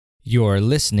You're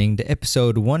listening to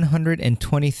episode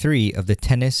 123 of the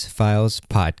Tennis Files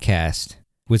podcast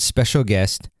with special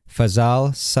guest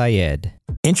Fazal Syed.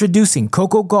 Introducing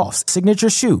Coco Gauff's signature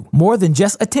shoe. More than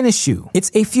just a tennis shoe,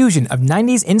 it's a fusion of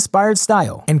 90s-inspired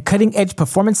style and cutting-edge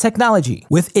performance technology.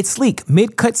 With its sleek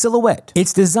mid-cut silhouette,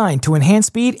 it's designed to enhance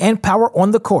speed and power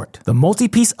on the court. The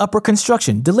multi-piece upper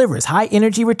construction delivers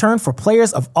high-energy return for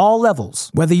players of all levels.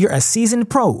 Whether you're a seasoned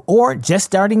pro or just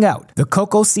starting out, the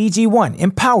Coco CG1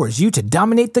 empowers you to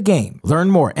dominate the game. Learn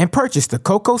more and purchase the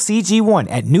Coco CG1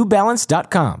 at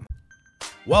newbalance.com.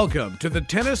 Welcome to the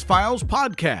Tennis Files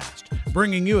podcast,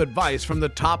 bringing you advice from the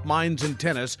top minds in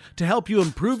tennis to help you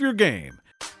improve your game.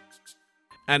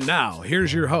 And now,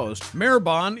 here's your host,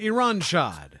 Mehrbon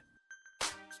Iranshad.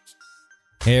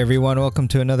 Hey everyone, welcome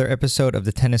to another episode of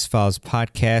the Tennis Files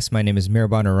podcast. My name is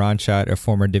Mehrbon Iranshad, a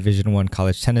former Division I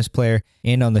college tennis player,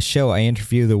 and on the show I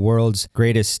interview the world's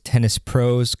greatest tennis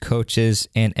pros, coaches,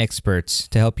 and experts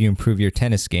to help you improve your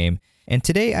tennis game. And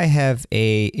today I have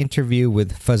an interview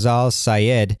with Fazal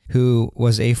Syed, who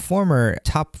was a former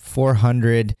top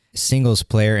 400 singles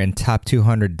player and top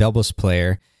 200 doubles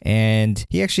player. And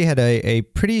he actually had a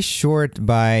pretty short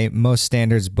by most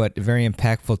standards, but very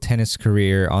impactful tennis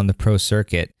career on the pro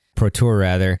circuit. Pro Tour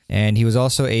rather, and he was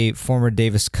also a former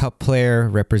Davis Cup player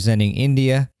representing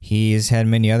India. He's had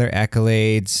many other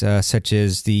accolades, such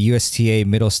as the USTA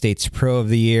Middle States Pro of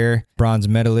the Year, bronze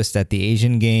medalist at the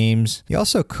Asian Games. He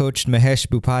also coached Mahesh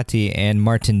Bhupathi and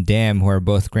Martin Dam, who are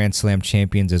both Grand Slam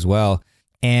champions as well.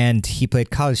 And he played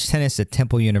college tennis at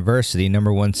Temple University,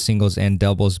 number one singles and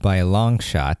doubles by a long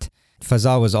shot.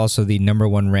 Fazal was also the number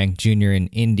one ranked junior in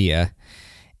India,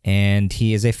 and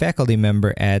he is a faculty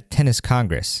member at Tennis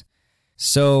Congress.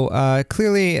 So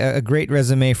clearly a great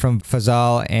resume from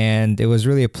Fazal, and it was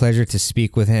really a pleasure to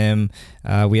speak with him.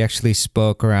 We actually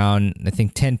spoke around, I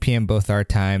think, 10 p.m. both our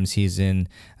times. He's in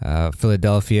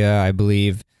Philadelphia, I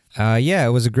believe.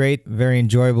 It was a great, very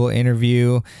enjoyable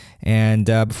interview. And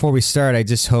before we start, I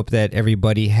just hope that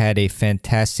everybody had a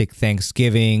fantastic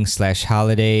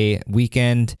Thanksgiving/holiday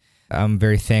weekend. I'm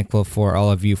very thankful for all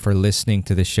of you for listening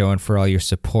to the show and for all your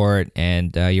support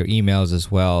and your emails as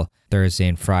well, Thursday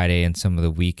and Friday and some of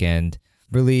the weekend.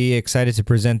 Really excited to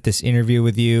present this interview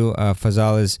with you.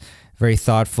 Fazal is very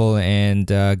thoughtful and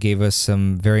gave us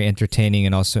some very entertaining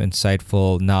and also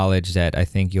insightful knowledge that I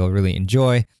think you'll really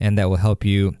enjoy and that will help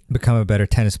you become a better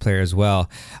tennis player as well.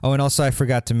 Oh, and also I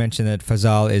forgot to mention that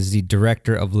Fazal is the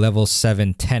director of Level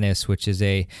 7 Tennis, which is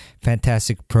a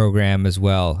fantastic program as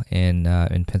well in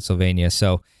Pennsylvania.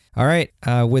 So, all right,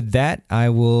 with that, I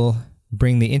will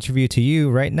bring the interview to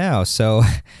you right now. So,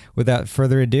 without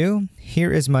further ado,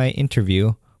 here is my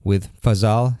interview with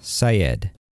Fazal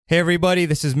Syed. Hey everybody,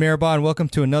 this is Mehrbon. Welcome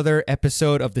to another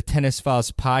episode of the Tennis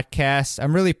Files podcast.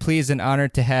 I'm really pleased and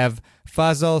honored to have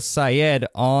Fazal Syed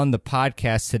on the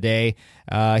podcast today.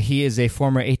 He is a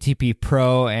former ATP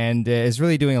pro and is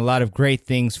really doing a lot of great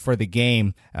things for the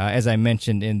game, as I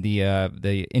mentioned in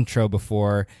the intro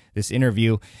before this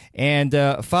interview. And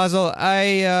Fazal,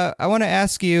 I want to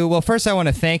ask you, well, first I want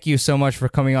to thank you so much for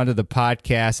coming onto the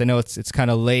podcast. I know it's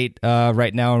kind of late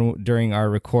right now during our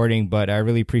recording, but I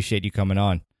really appreciate you coming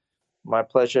on. My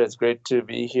pleasure. It's great to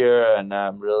be here, and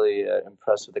I'm really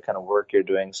impressed with the kind of work you're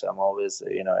doing. So I'm always,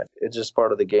 it's just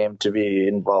part of the game to be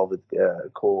involved with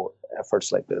cool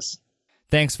efforts like this.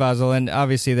 Thanks, Fazal. And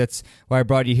obviously that's why I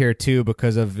brought you here too,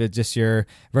 because of just your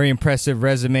very impressive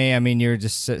resume. I mean, you're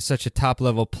just such a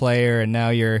top-level player, and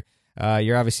now you're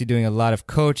obviously doing a lot of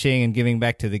coaching and giving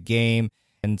back to the game.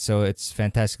 And so it's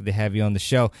fantastic to have you on the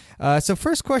show. So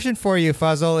first question for you,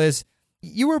 Fazal, is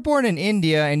you were born in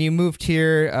India and you moved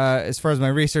here, as far as my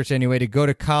research anyway, to go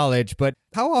to college. But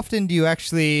how often do you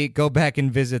actually go back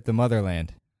and visit the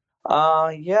motherland?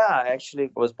 I actually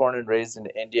was born and raised in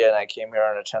India, and I came here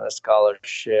on a tennis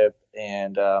scholarship.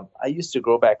 And I used to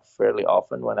go back fairly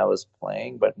often when I was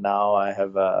playing, but now I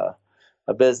have a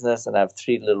business and I have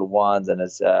 3 little ones, and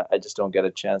I just don't get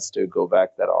a chance to go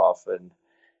back that often.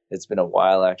 It's been a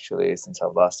while actually since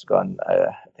I've last gone.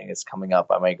 I think it's coming up.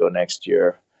 I might go next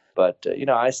year. But,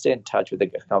 I stay in touch with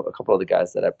a couple of the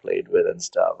guys that I played with and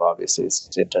stuff. Obviously,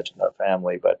 stay in touch with our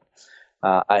family. But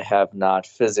I have not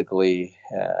physically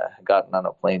gotten on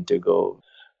a plane to go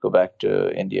back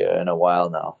to India in a while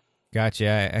now.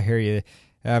 Gotcha. I hear you.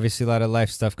 Obviously, a lot of life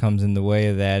stuff comes in the way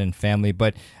of that and family.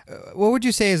 But what would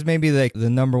you say is maybe like the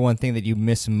number one thing that you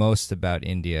miss most about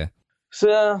India?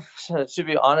 So to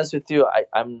be honest with you,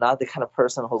 I'm not the kind of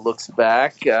person who looks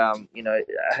back. I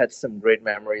had some great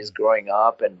memories growing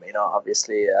up, and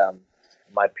obviously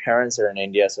my parents are in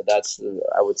India, so that's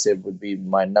I would say would be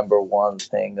my number one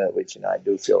thing, which I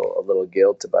do feel a little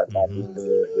guilt about not being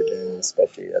there with them,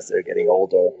 especially as they're getting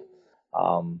older.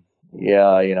 Yeah,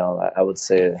 I would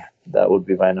say that would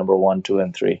be my number 1, 2,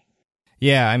 and 3.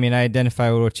 Yeah, I mean, I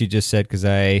identify with what you just said because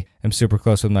I am super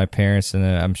close with my parents, and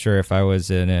I'm sure if I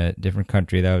was in a different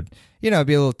country, that would, be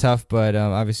a little tough. But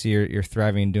obviously, you're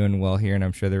thriving and doing well here, and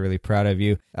I'm sure they're really proud of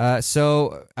you.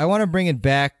 So I want to bring it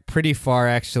back pretty far,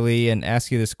 actually, and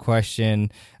ask you this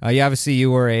question. Obviously,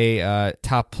 you were a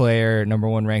top player, number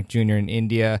 1 ranked junior in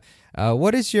India.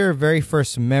 What is your very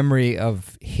first memory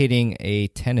of hitting a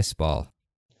tennis ball?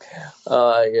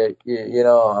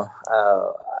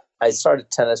 I started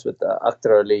tennis with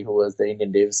Akhtar Ali, who was the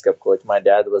Indian Davis Cup coach. My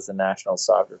dad was the national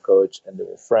soccer coach, and they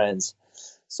were friends.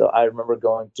 So I remember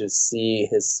going to see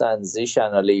his son,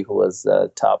 Zishan Ali, who was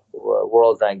the top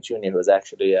world-ranked junior, who was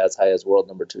actually as high as world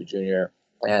number 2 junior.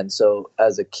 And so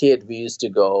as a kid, we used to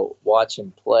go watch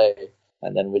him play,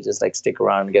 and then we just stick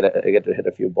around and get to hit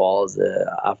a few balls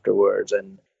afterwards.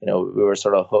 And, we were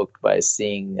sort of hooked by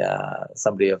seeing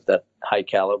somebody of that high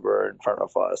caliber in front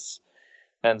of us.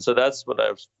 And so that's what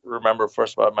I remember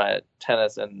first about my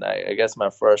tennis. And I guess my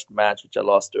first match, which I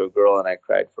lost to a girl, and I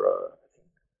cried for a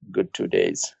good 2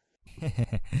 days.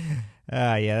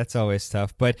 Yeah, that's always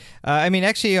tough. But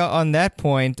actually, on that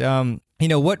point,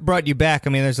 what brought you back?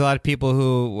 I mean, there's a lot of people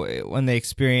who, when they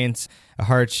experience a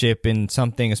hardship in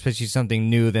something, especially something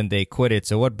new, then they quit it.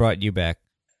 So what brought you back?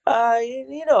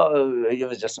 It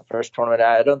was just the first tournament.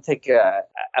 I don't think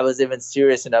I was even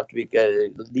serious enough to be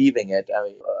leaving it. I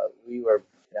mean,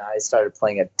 I started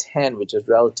playing at 10, which is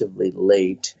relatively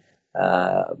late.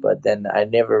 But then I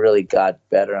never really got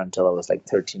better until I was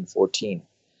 13, 14.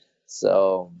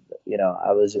 So,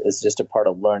 it's just a part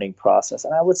of learning process.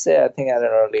 And I would say, I think at an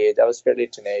early age, I was fairly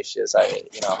tenacious. I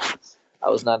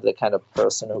was not the kind of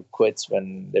person who quits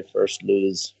when they first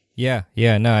lose. Yeah.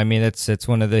 No, I mean, it's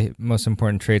one of the most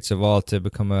important traits of all to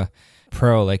become a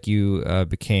pro like you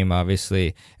became,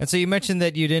 obviously. And so you mentioned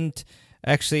that you didn't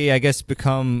actually, I guess,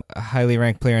 become a highly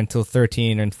ranked player until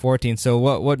 13 and 14. So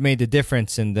what made the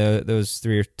difference in those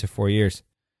 3 to 4 years?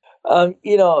 To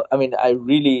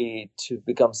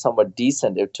become somewhat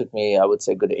decent, it took me, I would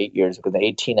say, a good 8 years. Because at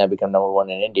 18, I became number 1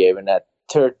 in India. Even at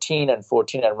 13 and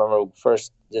 14, I remember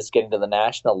first just getting to the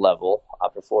national level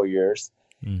after 4 years.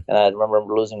 And I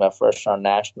remember losing my first round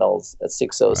nationals at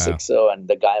 6-0, wow. 6-0, and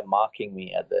the guy mocking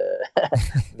me at the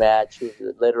match, who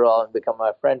later on become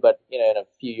my friend. But, in a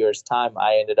few years' time,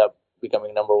 I ended up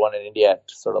becoming number 1 in India,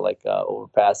 sort of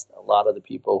overpassed a lot of the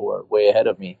people who are way ahead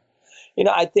of me.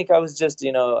 I think I was just,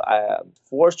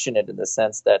 fortunate in the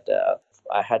sense that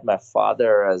I had my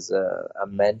father as a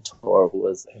mentor, who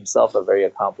was himself a very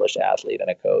accomplished athlete and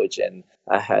a coach. And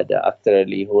I had Akhtar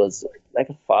Ali, who was like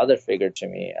a father figure to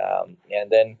me. And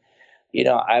then,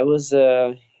 I was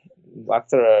Akhtar,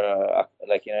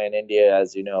 in India,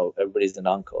 as you know, everybody's an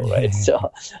uncle, right?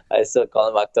 So I still call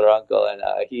him Akhtar uncle. And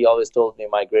he always told me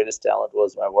my greatest talent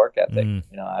was my work ethic.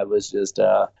 I was just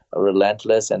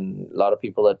relentless. And a lot of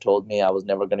people had told me I was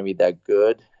never going to be that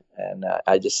good. And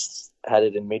I just had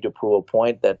it in me to prove a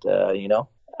point that,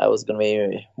 I was going to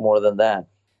be more than that.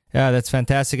 Yeah, that's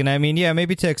fantastic. And I mean,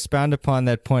 maybe to expound upon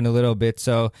that point a little bit.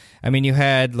 So, I mean, you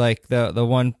had the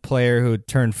one player who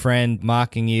turned friend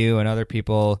mocking you and other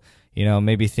people,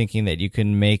 maybe thinking that you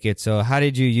couldn't make it. So how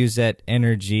did you use that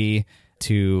energy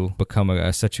to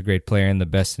become such a great player and the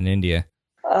best in India?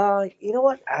 You know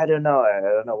what? I don't know. I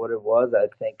don't know what it was. I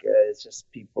think it's just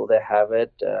people that have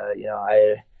it.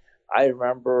 I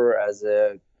remember as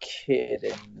a kid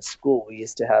in school, we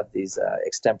used to have these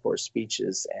extempore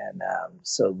speeches. And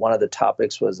so one of the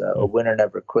topics was a winner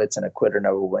never quits and a quitter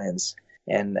never wins.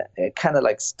 And it kind of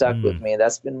stuck with me.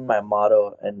 That's been my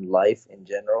motto in life in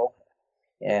general.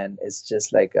 And it's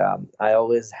just I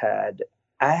always had,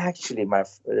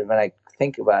 when I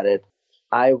think about it,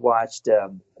 I watched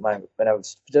when I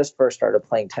was just first started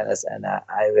playing tennis, and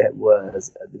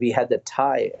we had the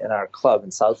tie in our club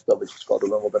in South Club, which is called the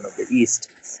Wimbledon of the East,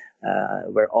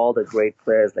 where all the great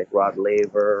players like Rod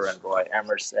Laver and Roy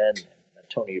Emerson and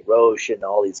Tony Roche and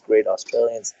all these great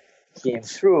Australians came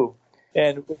through.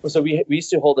 And so we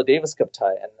used to hold a Davis Cup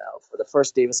tie. And for the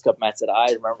first Davis Cup match that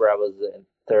I remember, I was in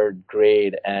third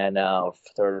grade and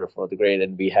third or fourth grade,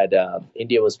 and we had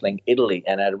India was playing Italy,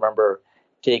 and I remember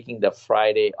taking the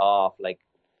Friday off,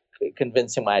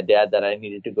 convincing my dad that I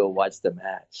needed to go watch the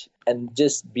match. And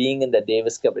just being in the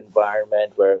Davis Cup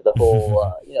environment where the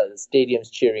whole, the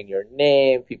stadium's cheering your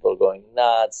name, people are going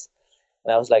nuts.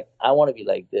 And I was like, I want to be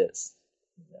like this.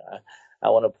 I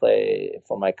want to play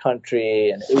for my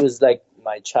country. And it was like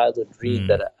my childhood dream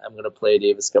that I'm going to play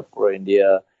Davis Cup for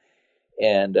India.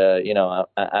 and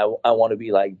I want to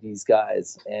be like these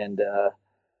guys. And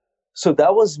so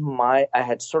that was I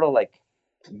had sort of like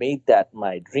made that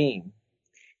my dream.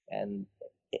 And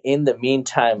in the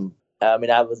meantime, I mean,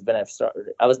 when I started,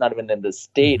 I was not even in the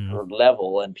state or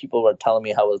level, and people were telling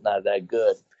me I was not that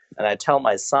good. And I tell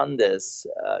my son this,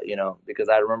 because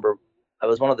I remember I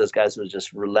was one of those guys who was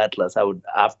just relentless.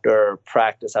 After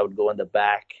practice, I would go in the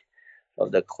back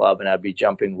of the club and I'd be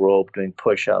jumping rope, doing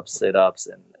push-ups, sit-ups,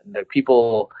 and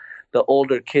the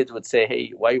older kids would say,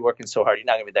 "Hey, why are you working so hard? You're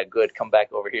not gonna be that good. Come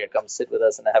back over here. Come sit with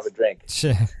us and have a drink."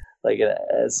 like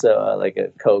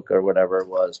a Coke or whatever it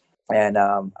was. And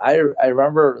I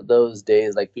remember those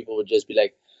days, like people would just be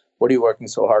like, "What are you working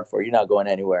so hard for? You're not going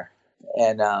anywhere."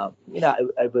 And I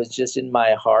was just in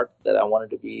my heart that I wanted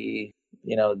to be,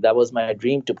 that was my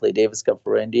dream, to play Davis Cup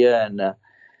for India, and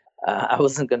I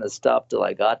wasn't going to stop till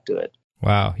I got to it.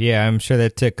 Wow. Yeah, I'm sure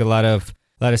that took a lot of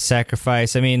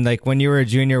sacrifice. I mean, like when you were a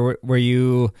junior, were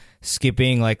you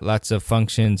skipping like lots of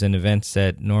functions and events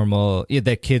that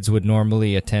kids would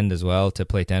normally attend as well to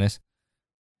play tennis?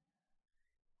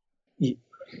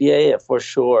 Yeah, for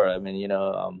sure. I mean,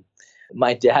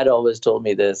 my dad always told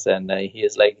me this, and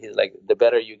he's like, the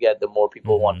better you get, the more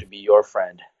people want to be your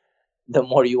friend. The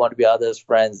more you want to be others'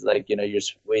 friends, like, you're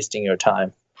wasting your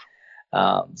time.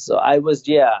 So I was,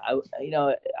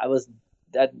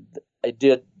 I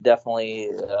did definitely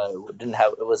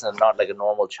it was not like a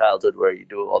normal childhood where you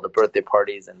do all the birthday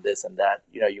parties and this and that.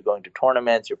 You're going to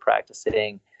tournaments, you're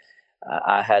practicing.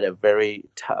 I had a very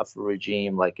tough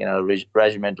regime, like,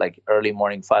 regiment, like early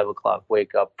morning, 5 o'clock,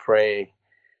 wake up, pray,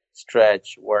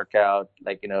 stretch, workout,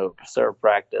 like, serve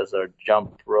practice or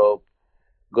jump rope,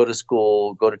 go to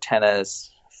school, go to tennis,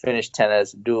 finish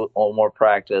tennis, do more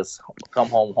practice, come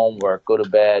home, homework, go to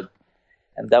bed.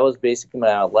 And that was basically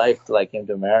my life till I came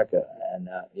to America. And,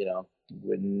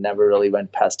 we never really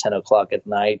went past 10 o'clock at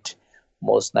night.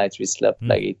 Most nights we slept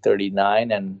like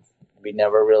 8:39, and we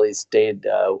never really stepped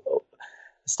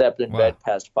in bed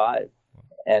past 5.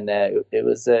 And it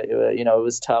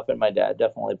was tough. And my dad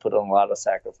definitely put in a lot of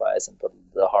sacrifice and put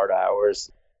the hard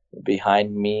hours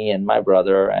behind me and my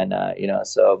brother. And,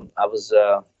 so I was,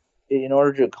 in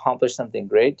order to accomplish something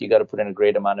great, you got to put in a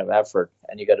great amount of effort,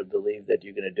 and you got to believe that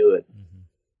you're going to do it.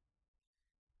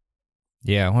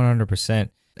 Yeah, 100%.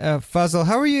 Fazal,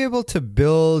 how were you able to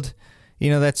build,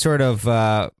 that sort of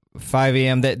 5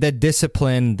 a.m., that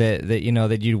discipline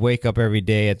that you'd wake up every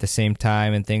day at the same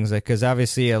time and things like, because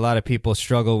obviously a lot of people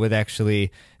struggle with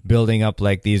actually building up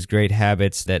like these great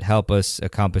habits that help us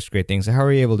accomplish great things. How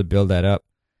are you able to build that up?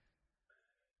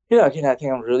 Yeah, again, I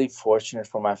think I'm really fortunate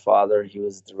for my father. He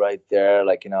was right there.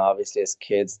 Like, obviously as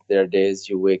kids, there are days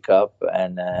you wake up,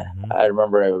 and I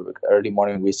remember early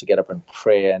morning we used to get up and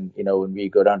pray, and, when we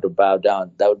go down to bow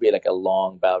down, that would be like a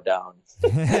long bow down.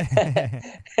 That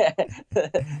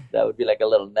would be like a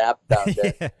little nap down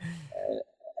there.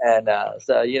 And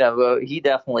so, he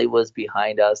definitely was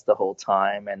behind us the whole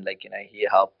time, and like, he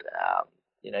helped,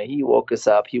 he woke us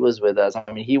up. He was with us. I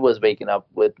mean, he was waking up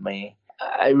with me.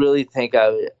 I really think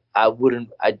I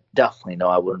definitely know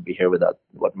I wouldn't be here without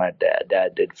what my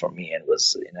dad did for me, and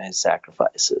was, his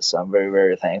sacrifices. So I'm very,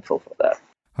 very thankful for that.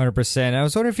 100%. I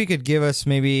was wondering if you could give us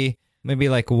maybe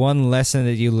like one lesson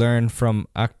that you learned from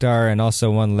Akhtar, and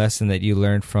also one lesson that you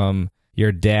learned from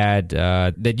your dad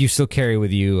that you still carry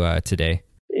with you today.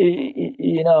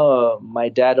 My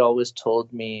dad always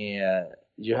told me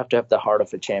you have to have the heart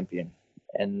of a champion.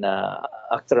 And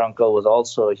Akhtar uncle was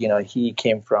also, he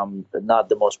came from not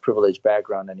the most privileged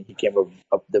background, and he came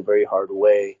up the very hard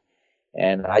way.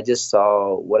 And I just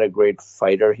saw what a great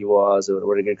fighter he was,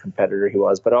 what a good competitor he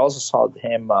was. But I also saw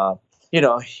him,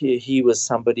 he was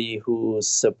somebody who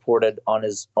supported on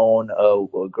his own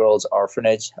a girls'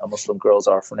 orphanage, a Muslim girls'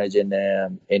 orphanage in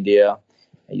India.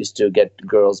 I used to get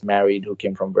girls married who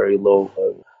came from very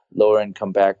lower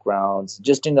income backgrounds,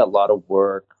 just doing a lot of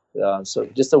work. So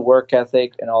just the work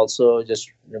ethic, and also just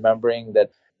remembering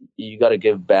that you got to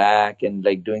give back, and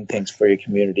like doing things for your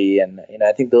community. And,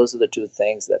 I think those are the two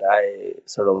things that I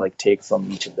sort of like take from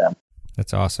each of them.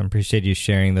 That's awesome. Appreciate you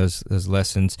sharing those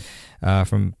lessons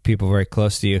from people very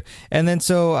close to you. And then,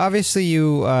 so obviously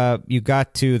you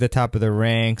got to the top of the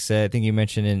ranks. I think you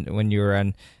mentioned when you were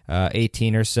on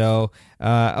 18 or so.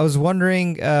 I was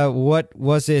wondering, what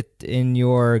was it in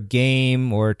your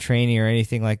game or training or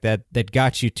anything like that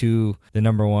got you to the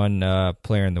number one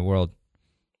player in the world?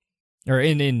 Or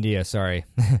in India, sorry.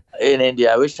 In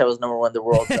India. I wish I was number one in the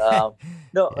world.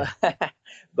 No.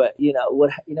 But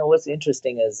what's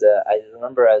interesting is I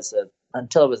remember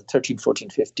until I was 13, 14,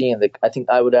 15, I think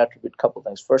I would attribute a couple of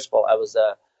things. First of all, I was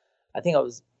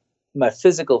my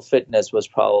physical fitness was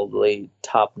probably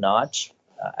top notch.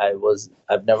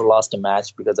 I've never lost a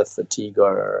match because of fatigue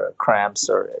or cramps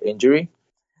or injury.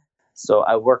 So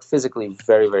I worked physically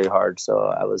very, very hard. So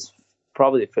I was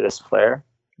probably the fittest player.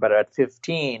 But at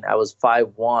 15, I was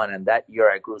 5'1", and that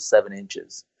year I grew 7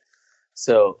 inches.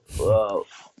 So,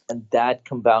 and that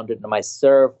compounded. My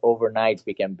serve overnight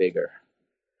became bigger.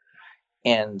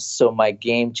 And so my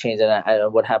game changed.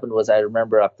 And what happened was, I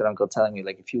remember Akhtar uncle telling me,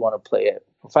 like, if you want to play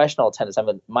professional tennis, I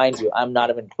mean, mind you, I'm not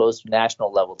even close to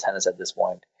national level tennis at this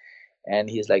point. And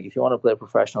he's like, if you want to play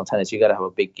professional tennis, you got to have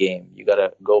a big game. You got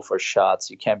to go for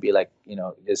shots. You can't be like,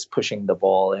 just pushing the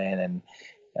ball in and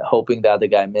hoping the other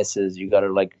guy misses. You got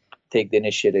to like take the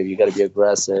initiative. You got to be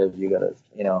aggressive. You got to,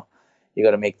 you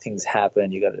got to make things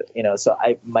happen. You got to, so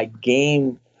my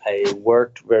game, I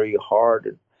worked very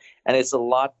hard, and it's a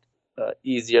lot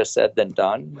easier said than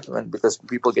done, because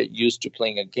people get used to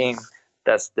playing a game.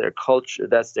 That's their culture.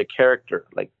 That's their character.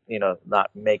 Like,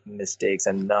 not making mistakes.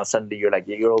 And now suddenly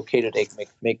you're okay to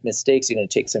make mistakes. You're going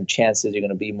to take some chances. You're going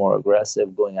to be more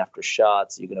aggressive, going after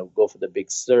shots. You're going to go for the big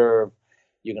serve.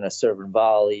 You're going to serve and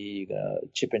volley. You're going to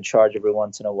chip and charge every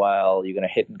once in a while. You're going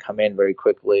to hit and come in very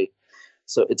quickly.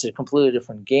 So it's a completely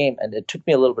different game. And it took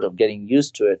me a little bit of getting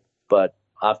used to it. But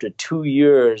after 2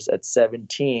 years at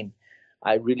 17,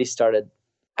 I really started,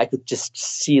 I could just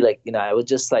see, I was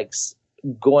just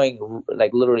going,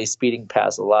 literally speeding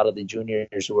past a lot of the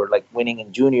juniors who were winning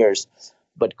in juniors,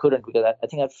 but couldn't, because I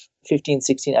think at 15,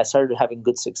 16, I started having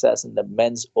good success in the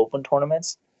men's open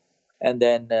tournaments. And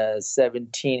then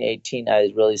 17, 18,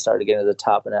 I really started getting to the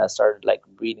top, and I started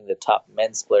beating the top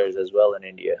men's players as well in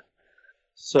India.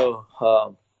 So,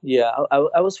 I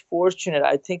was fortunate.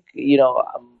 I think,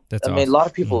 That's awesome. A lot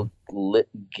of people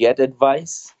get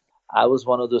advice. I was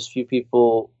one of those few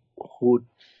people who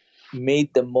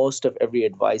made the most of every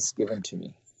advice given to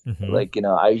me. Mm-hmm. I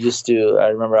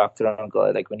remember Akhtar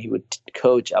uncle, when he would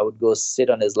coach, I would go sit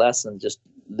on his lessons, just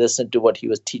listen to what he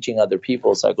was teaching other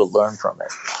people so I could learn from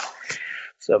it.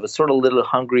 So I was sort of a little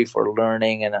hungry for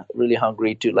learning, and really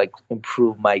hungry to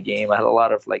improve my game. I had a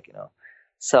lot of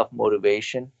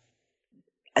self-motivation.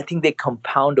 I think they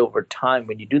compound over time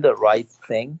when you do the right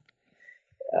thing,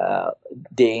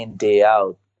 day in, day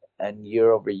out, and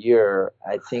year over year.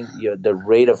 I think the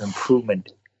rate of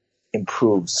improvement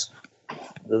improves.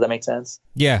 Does that make sense?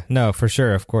 Yeah, no, for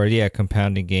sure. Of course. Yeah.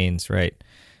 Compounding gains. Right.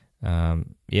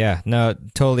 Yeah, no,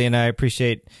 totally. And I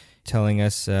appreciate telling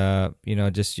us,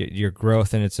 just your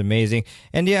growth, and it's amazing.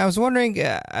 And yeah, I was wondering,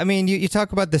 you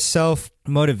talk about the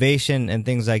self-motivation and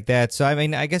things like that. So,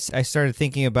 I guess I started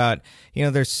thinking about,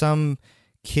 there's some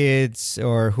kids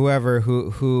or whoever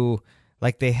who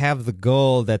they have the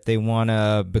goal that they want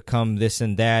to become this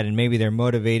and that, and maybe they're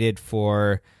motivated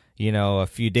for, a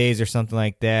few days or something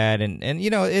like that. And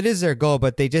it is their goal,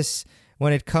 but they just,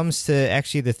 when it comes to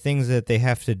actually the things that they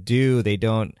have to do, they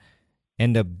don't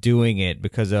end up doing it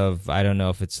because of, I don't know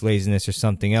if it's laziness or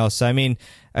something else. So, I'm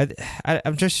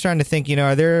just trying to think,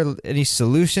 are there any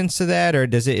solutions to that, or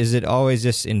is it always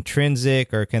just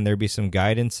intrinsic, or can there be some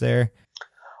guidance there?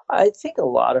 I think a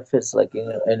lot of it's I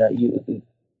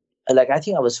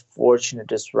think I was fortunate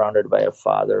to surrounded by a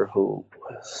father who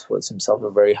was himself a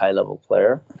very high level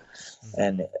player.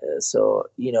 And so,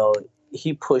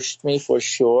 he pushed me for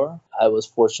sure. I was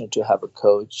fortunate to have a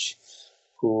coach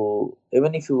who,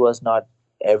 even if he was not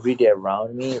every day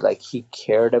around me, he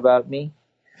cared about me.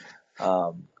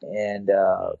 I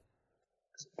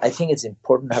think it's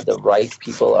important to have the right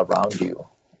people around you.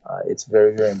 It's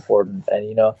very, very important.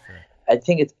 And, I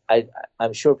think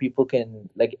I'm sure people can,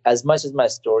 as much as my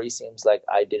story seems like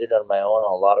I did it on my own,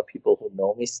 a lot of people who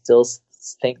know me still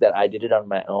think that I did it on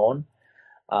my own.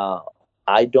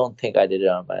 I don't think I did it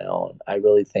on my own. I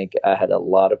really think I had a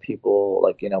lot of people,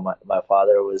 my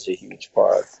father was a huge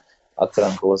part. Akhtar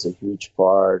uncle was a huge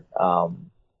part.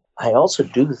 I also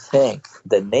do think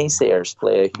the naysayers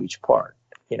play a huge part.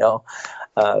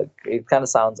 It kind of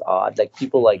sounds odd.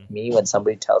 People like me, when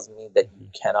somebody tells me that you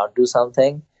cannot do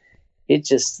something, it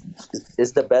just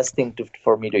is the best thing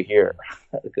for me to hear,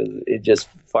 because it just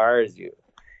fires you.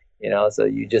 So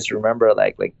you just remember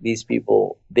these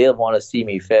people, they'll want to see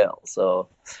me fail. So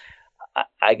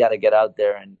I got to get out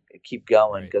there and keep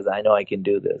going, because I know I can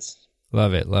do this.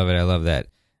 Love it. I love that.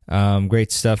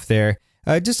 Great stuff there.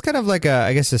 Just kind of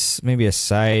maybe a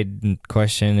side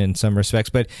question in some respects,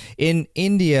 but in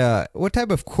India, what type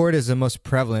of court is the most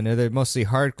prevalent? Are they mostly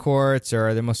hard courts, or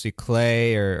are they mostly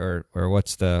clay, or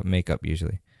what's the makeup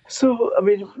usually? So,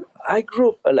 I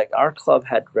grew up, our club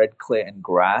had red clay and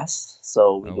grass.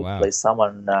 So we would play some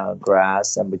on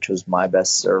grass, and which was my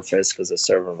best surface because of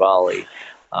serve and volley.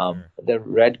 The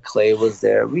red clay was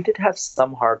there. We did have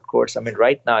some hard courts. I mean,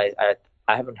 right now I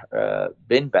haven't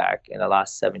been back in the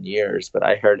last 7 years, but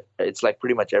I heard it's like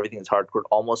pretty much everything is hard court,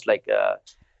 almost like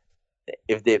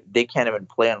if they can't even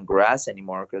play on grass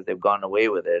anymore because they've gone away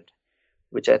with it,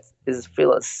 which I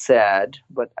feel sad.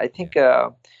 But I think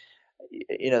the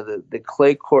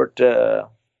clay court.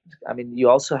 I mean, you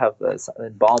also have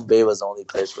Bombay was the only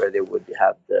place where they would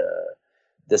have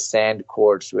the sand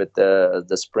courts with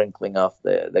the sprinkling of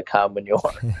the cow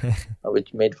manure,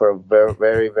 which made for a very,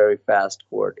 very, very fast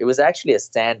court. It was actually a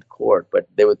sand court, but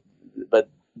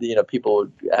people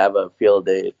would have a field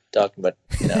day talking about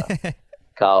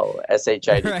cow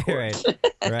SHID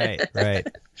right.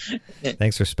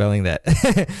 Thanks for spelling that.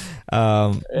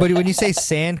 But when you say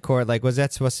sand court, like, was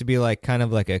that supposed to be like kind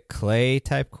of like a clay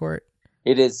type court?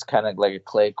 It is kind of like a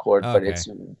clay court, but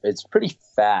it's pretty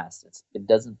fast. It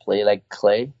doesn't play like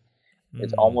clay.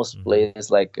 It almost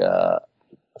plays like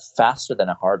faster than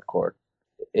a hard court.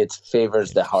 It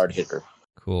favors the hard hitter.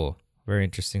 Cool. Very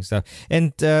interesting stuff.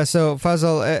 And so,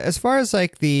 Fazal, as far as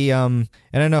like the, and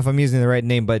I don't know if I'm using the right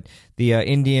name, but the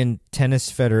Indian Tennis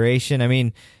Federation, I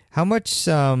mean, how much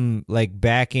like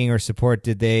backing or support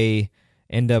did they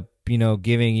end up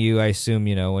giving you? I assume,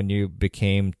 when you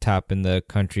became top in the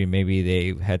country, maybe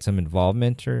they had some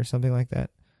involvement or something like that?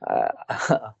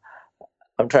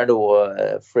 I'm trying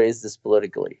to phrase this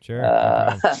politically. Sure.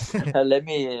 Let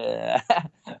me,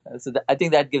 I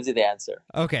think that gives you the answer.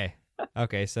 Okay.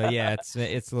 So yeah, it's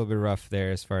a little bit rough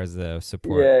there as far as the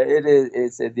support. Yeah, it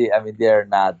is. I mean, they're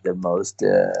not the most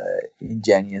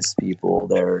ingenious people.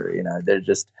 They're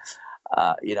just,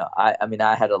 I mean,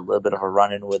 I had a little bit of a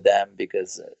run-in with them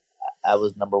because I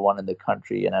was number one in the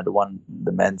country and I'd won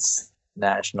the men's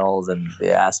nationals, and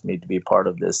they asked me to be part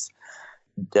of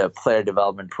the player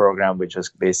development program, which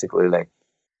was basically like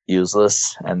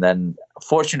useless. And then,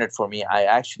 fortunate for me, I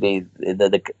actually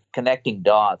the connecting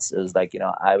dots is like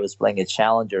I was playing a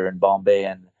challenger in Bombay,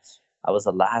 and I was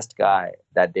the last guy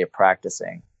that day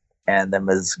practicing. And then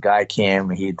this guy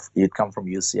came. He'd come from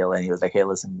UCLA, and he was like, "Hey,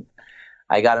 listen,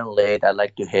 I got in late. I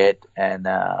like to hit, and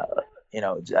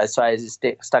so I just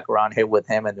stuck around here with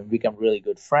him, and then we become really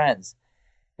good friends."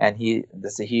 And he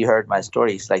heard my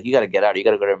story. He's like, "You got to get out. You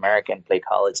got to go to America and play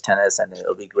college tennis, and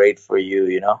it'll be great for you.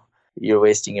 You're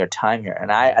wasting your time here."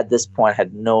 And I, at this point,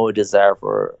 had no desire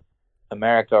for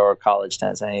America or college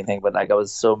tennis or anything, but like I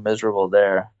was so miserable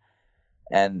there,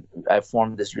 and I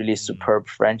formed this really superb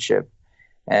friendship.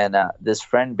 And this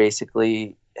friend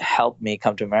basically helped me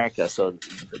come to America. So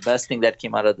the best thing that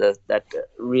came out of that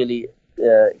really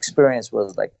experience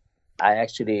was like, I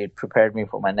actually prepared me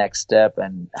for my next step.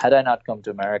 And had I not come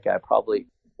to America,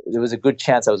 there was a good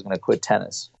chance I was going to quit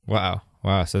tennis. Wow.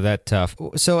 So that tough.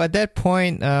 So at that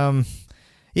point, I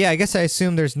guess I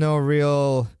assume there's no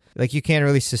real, like, you can't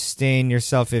really sustain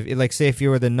yourself if, like, say if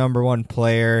you were the number one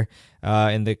player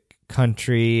in the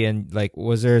country, and like,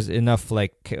 was there enough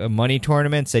like money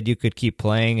tournaments that you could keep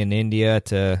playing in India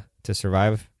to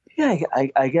survive? Yeah,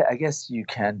 I guess you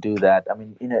can do that. I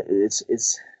mean,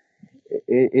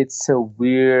 it's a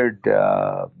weird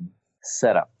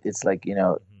setup. It's like,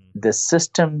 the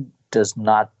system does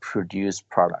not produce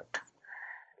product.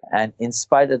 And in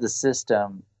spite of the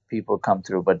system, people come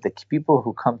through. But the people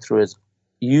who come through is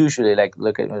usually like,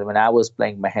 look at when I was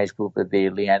playing Mahesh Bhupathi,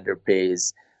 Leander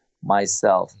Paes,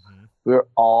 myself, we're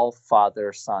all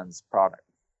father-son's product.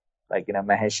 Like,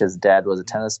 Mahesh's dad was a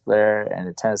tennis player and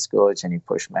a tennis coach, and he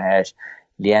pushed Mahesh.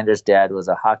 Leander's dad was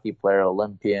a hockey player,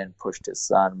 Olympian, pushed his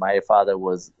son. My father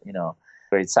was,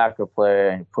 great soccer player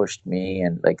and pushed me.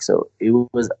 And like, so it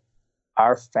was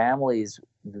our families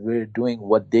were doing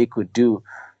what they could do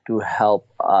to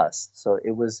help us. So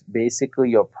it was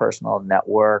basically your personal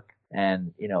network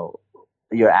and,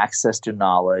 your access to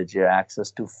knowledge, your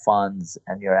access to funds,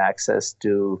 and your access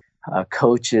to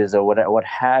coaches or what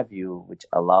have you, which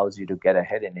allows you to get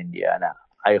ahead in India. And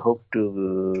I hope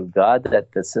to God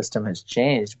that the system has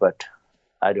changed, but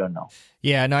I don't know.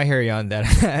 Yeah, no, I hear you on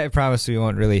that. I promise we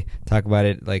won't really talk about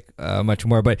it like much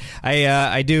more. But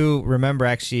I do remember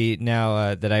actually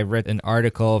now that I read an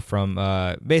article from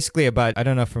basically about, I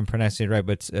don't know if I'm pronouncing it right,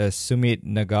 but Sumit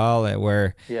Nagal,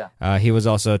 where he was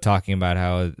also talking about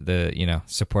how the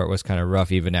support was kind of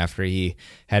rough even after he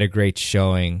had a great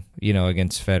showing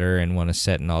against Federer and won a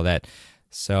set and all that.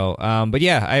 So, but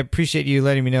yeah, I appreciate you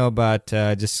letting me know about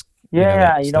just. What?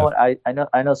 I know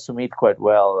Sumit quite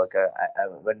well. Like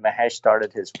when Mahesh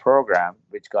started his program,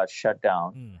 which got shut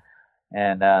down,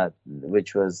 and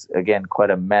which was again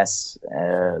quite a mess.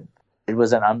 It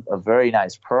was a very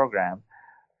nice program,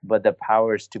 but the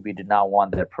powers to be did not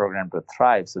want that program to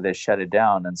thrive, so they shut it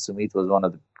down. And Sumit was one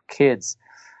of the kids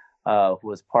who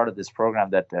was part of this program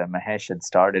that Mahesh had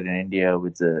started in India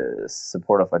with the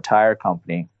support of a tire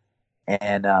company.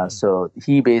 And so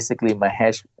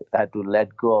Mahesh had to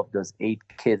let go of those 8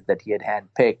 kids that he had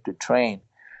handpicked to train,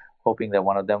 hoping that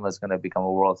one of them was going to become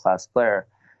a world-class player.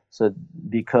 So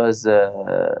because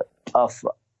of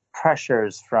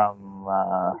pressures from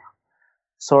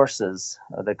sources,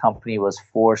 the company was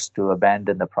forced to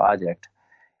abandon the project.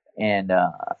 And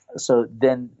so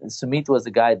then Sumit was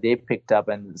the guy they picked up,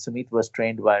 and Sumit was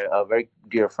trained by a very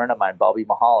dear friend of mine, Bobby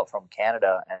Mahal from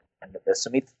Canada. And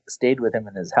Sumit stayed with him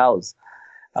in his house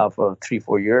for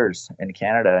 3-4 years in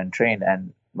Canada and trained.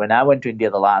 And when I went to India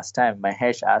the last time,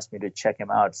 Mahesh asked me to check him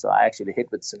out. So I actually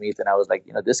hit with Sumit, and I was like,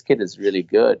 this kid is really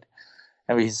good.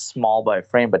 I mean, he's small by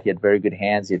frame, but he had very good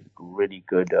hands. He had really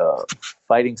good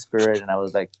fighting spirit. And I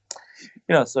was like,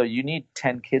 so you need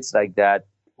 10 kids like that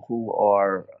who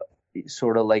are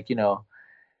sort of like,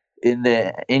 in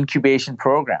the incubation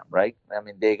program, right? I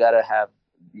mean, you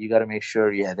got to make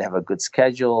sure they have a good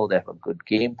schedule. They have a good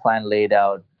game plan laid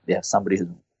out. They have somebody who's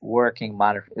working,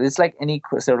 monitoring. It's like any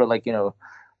sort of like,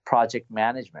 project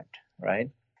management, right?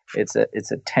 It's a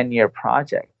 10-year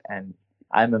project. And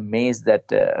I'm amazed that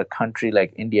a country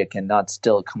like India cannot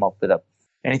still come up with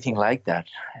anything like that.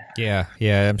 Yeah,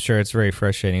 I'm sure it's very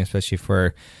frustrating, especially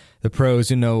for the pros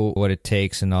who know what it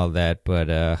takes and all that. But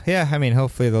I mean,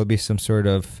 hopefully there'll be some sort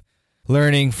of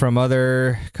learning from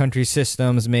other country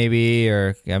systems, maybe,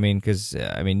 or because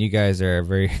you guys are a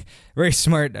very, very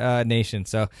smart nation.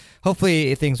 So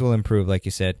hopefully things will improve, like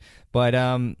you said. But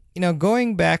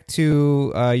going back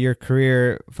to your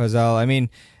career, Fazal, I mean,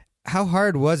 how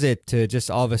hard was it to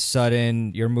just all of a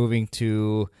sudden you're moving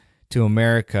to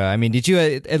America? I mean, did you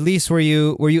at least were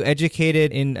you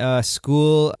educated in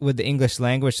school with the English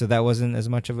language, so that wasn't as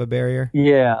much of a barrier?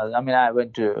 Yeah, I mean, I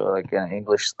went to like an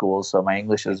English school, so my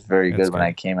English was very good when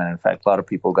I came in. In fact, a lot of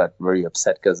people got very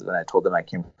upset because when I told them I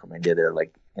came from India, they're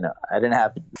like,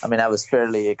 I was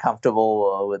fairly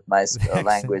comfortable with my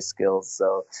language skills,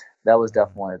 so that was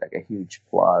definitely like a huge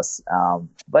plus.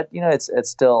 But it's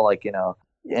still like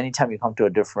anytime you come to a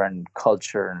different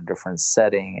culture and a different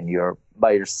setting and you're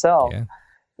by yourself,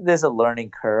 there's a learning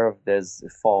curve, there's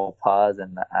faux pas,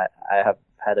 and I have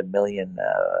had a million,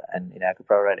 and I could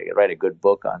probably write a good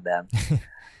book on them.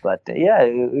 But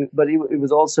it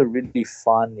was also really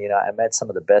fun. I met some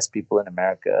of the best people in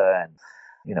America, and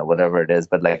whatever it is.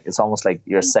 But like it's almost like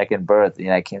your second birth.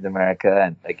 I came to America,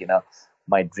 and like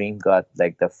my dream got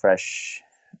like the fresh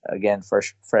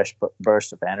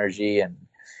burst of energy. And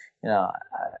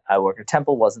I worked at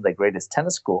Temple. Wasn't the greatest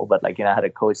tennis school, but like I had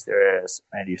a coach there,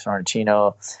 Randy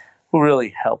Sorrentino, who really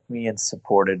helped me and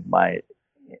supported my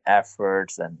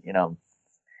efforts. And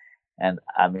and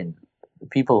I mean,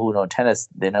 people who know tennis,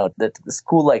 they know that the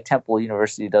school like Temple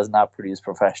University does not produce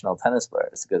professional tennis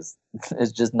players because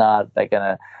it's just not like in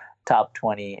a top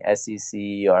 20 SEC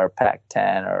or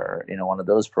Pac-10 or one of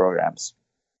those programs.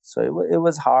 So it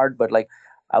was hard, but like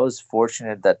I was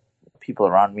fortunate that people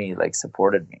around me like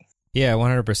supported me. Yeah,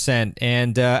 100%.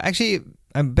 And actually,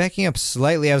 I'm backing up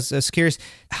slightly. I was curious,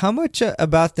 how much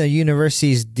about the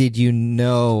universities did you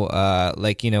know,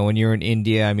 when you were in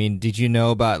India? I mean, did you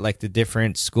know about like the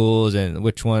different schools and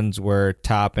which ones were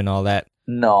top and all that?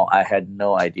 No, I had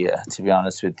no idea, to be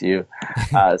honest with you.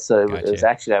 So it was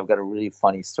actually, I've got a really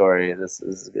funny story. This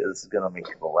is going to make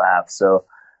people laugh. So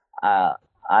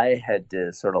I had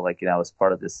sort of like, I was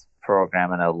part of this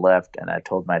program and I left and I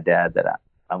told my dad that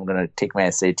I'm going to take my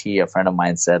SAT. A friend of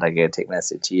mine said I got to take my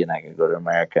SAT and I can go to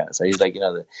America. So he's like,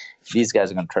 these guys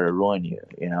are going to try to ruin you,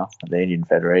 the Indian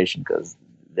Federation, because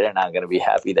they're not going to be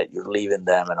happy that you're leaving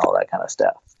them and all that kind of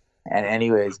stuff. And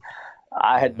anyways,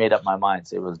 I had made up my mind,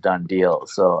 so it was done deal.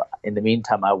 So in the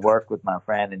meantime, I worked with my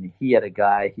friend, and he had a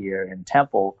guy here in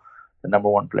Temple. The number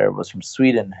one player was from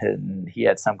Sweden, and he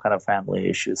had some kind of family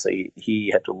issue, so he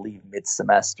had to leave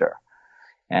mid-semester.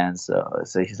 And so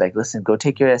he's like, listen, go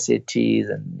take your SATs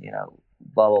and,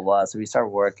 blah, blah, blah. So we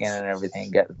start working and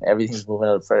everything's moving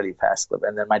at a fairly fast clip.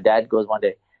 And then my dad goes one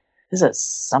day, this is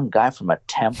some guy from a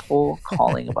Temple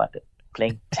calling about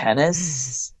playing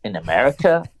tennis in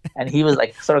America. And he was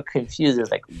like sort of confused. He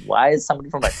was like, why is somebody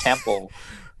from a Temple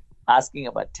asking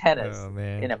about tennis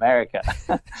in America?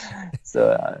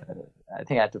 So I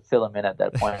think I had to fill him in at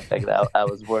that point. Like I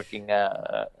was working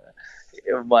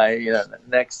my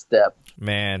next step.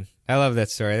 Man, I love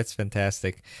that story. That's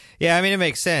fantastic. Yeah, I mean, it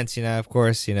makes sense, of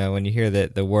course, when you hear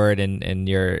the word and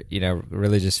your,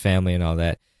 religious family and all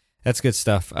that. That's good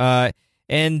stuff.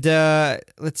 And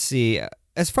let's see.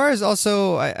 As far as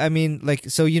also, I mean, like,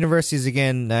 so universities,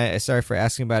 again, sorry for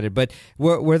asking about it, but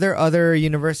were there other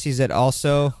universities that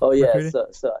also Oh, yeah.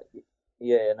 recruited? So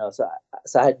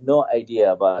So I had no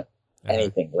idea about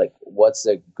anything, like what's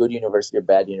a good university or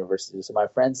bad university. So my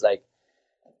friends like,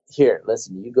 here,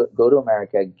 listen, you go to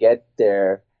America, get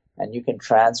there, and you can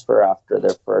transfer after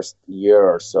the first year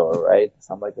or so, right?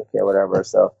 So I'm like, okay, whatever.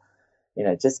 So,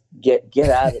 just get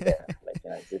out of there.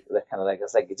 Like, just kind of like,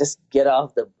 it's like, just get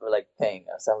off the like thing.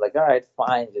 So I'm like, all right,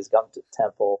 fine, just come to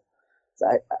Temple. So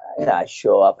I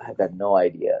show up. I got no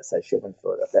idea. So I show up in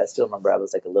Philadelphia. I still remember I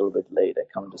was like a little bit late. I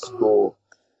come to school,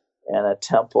 and at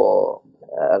Temple,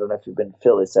 I don't know if you've been to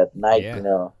Philly. It's at night,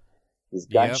 these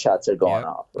gunshots are going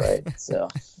off, right? So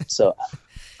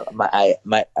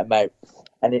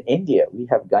and in India we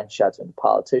have gunshots when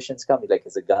politicians come, like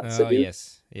it's a gun salute.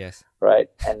 Yes. Right,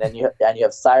 and then you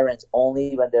have sirens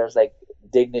only when there's like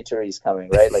dignitaries coming,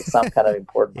 right? Like some kind of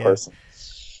important person.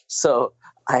 So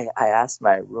I asked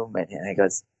my roommate, and he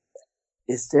goes,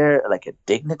 "Is there like a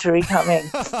dignitary coming?"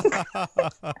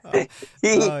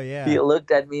 He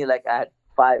looked at me like I had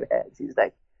 5 heads. He's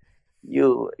like,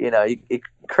 he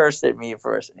cursed at me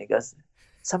first, and he goes,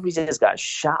 "Somebody just got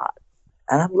shot."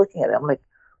 And I'm looking at it, I'm like,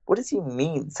 what does he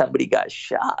mean somebody got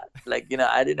shot? Like,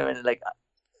 I didn't even like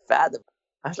fathom.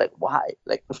 I was like, why?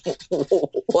 Like,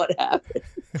 what happened?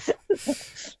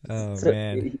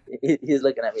 Man. He's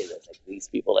looking at me like these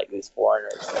people, like these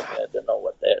foreigners, like I don't know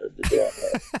what they're doing.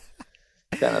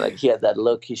 Kind of like he had that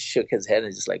look. He shook his head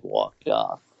and just like walked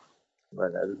off.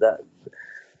 But that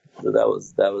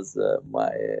was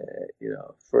my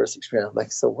first experience. I'm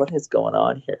like, so what is going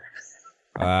on here?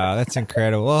 Wow, that's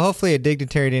incredible. Well, hopefully a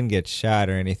dignitary didn't get shot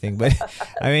or anything, but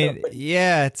I mean,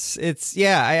 I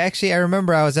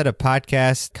remember I was at a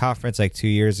podcast conference like 2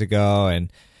 years ago,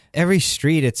 and every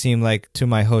street, it seemed like, to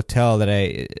my hotel that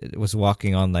I was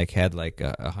walking on, like had like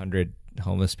 100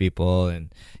 homeless people.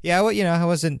 And I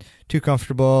wasn't too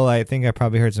comfortable. I think I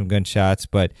probably heard some gunshots,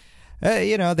 but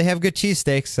they have good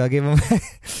cheesesteaks. I'll give them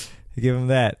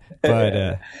that.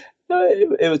 But no,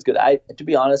 it was good. To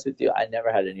be honest with you, I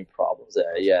never had any problems.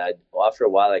 After a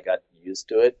while, I got used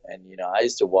to it, and I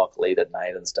used to walk late at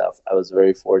night and stuff. I was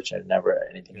very fortunate; never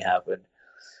anything happened.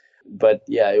 But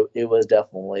it was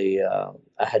definitely. I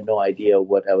had no idea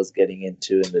what I was getting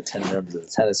into in the terms of the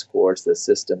tennis courts, the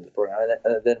system, the program.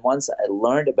 And then once I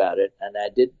learned about it, and I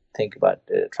did think about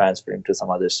transferring to some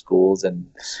other schools, and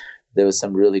there was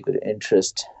some really good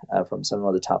interest from some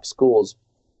of the top schools.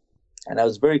 And I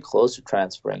was very close to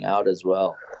transferring out as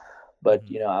well. But,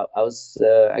 I was,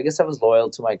 I guess I was loyal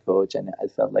to my coach, and I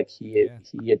felt like he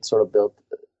had sort of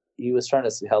he was trying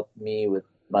to help me with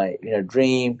my,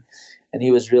 dream. And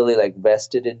he was really like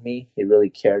vested in me. He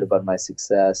really cared about my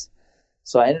success.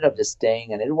 So I ended up just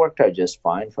staying, and it worked out just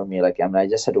fine for me. Like, I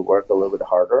just had to work a little bit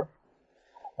harder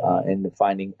in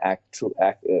finding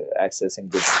accessing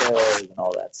good players and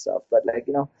all that stuff. But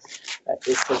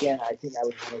it's again, I think I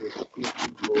was one of the few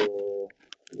people who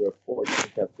were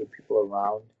fortunate to have good people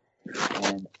around,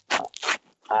 and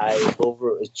I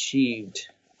overachieved.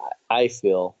 I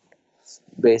feel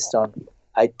based on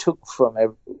I took from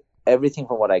everything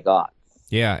from what I got.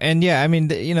 Yeah, and I mean,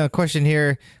 the question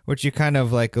here, which you kind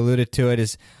of like alluded to it,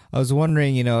 is I was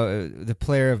wondering, the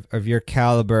player of your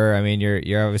caliber. I mean,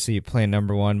 you're obviously playing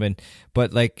number one,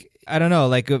 but like, I don't know,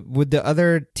 like with the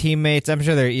other teammates, I'm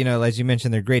sure they're, as you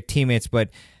mentioned, they're great teammates,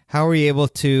 but how were you able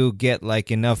to get like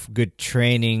enough good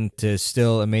training to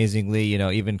still amazingly,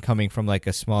 even coming from like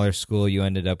a smaller school, you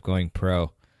ended up going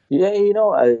pro? Yeah,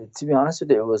 to be honest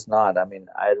with you, it was not. I mean,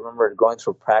 I remember going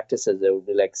through practices, it would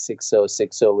be like 6-0,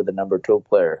 6-0 with the number 2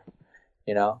 player,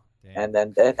 and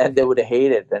then they would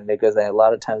hate it. And because a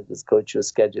lot of times this coach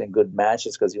was scheduling good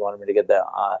matches because he wanted me to get that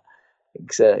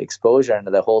exposure, and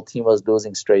the whole team was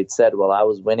losing straight set. Well, I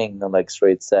was winning them like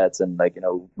straight sets and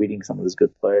beating some of those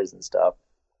good players and stuff.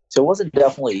 So it wasn't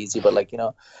definitely easy, but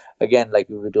again,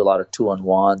 we would do a lot of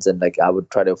 2-on-1s, and I would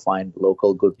try to find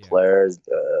local good players,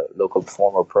 local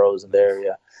former pros in the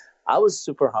area. I was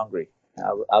super hungry.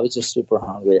 I was just super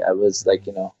hungry. I was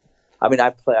I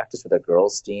practiced with a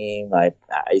girls' team. I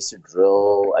used to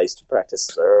drill. I used to practice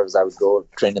serves. I would go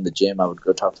train in the gym. I would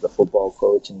go talk to the football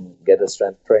coach and get a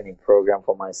strength training program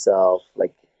for myself.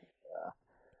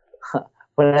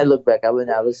 When I look back, I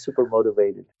was super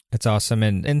motivated. That's awesome.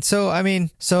 And so, I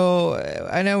mean,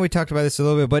 I know we talked about this a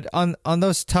little bit, but on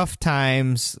those tough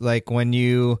times, like when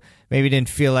you maybe didn't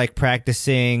feel like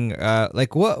practicing,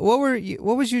 what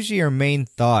was usually your main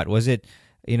thought? Was it,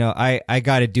 I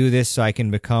got to do this so I can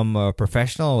become a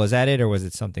professional? Was that it, or was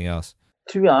it something else?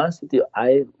 To be honest with you,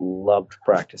 I loved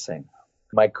practicing.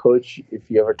 My coach,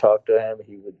 if you ever talk to him,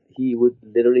 he would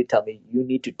literally tell me, you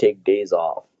need to take days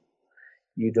off.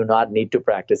 You do not need to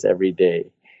practice every day.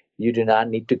 you do not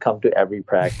need to come to every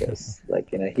practice. Like,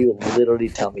 he would literally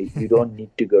tell me, you don't need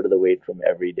to go to the weight room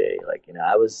every day. Like,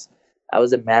 I was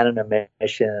a man on a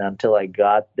mission, and until I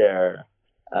got there,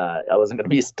 I wasn't going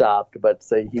to be stopped. But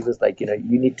so he was like, you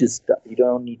need to stop. You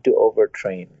don't need to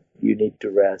overtrain. You need to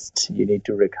rest. You need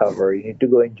to recover. You need to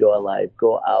go enjoy life.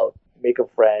 Go out, make a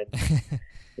friend.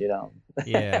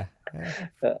 Yeah.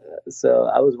 So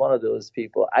I was one of those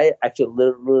people. I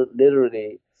actually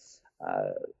literally,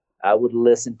 I would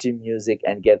listen to music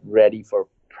and get ready for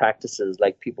practices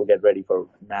like people get ready for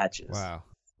matches.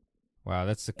 Wow,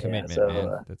 that's the commitment,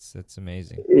 man. That's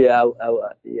amazing. Yeah, I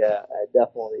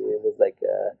definitely. It was like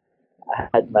I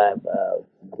had my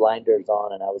blinders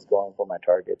on and I was going for my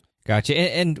target. Gotcha.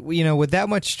 And with that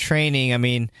much training, I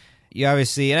mean, you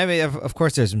obviously, and I mean, of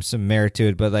course, there's some merit to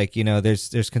it, but like,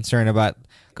 there's concern about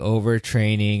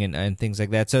overtraining and things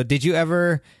like that. So, did you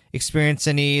ever experience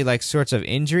any like sorts of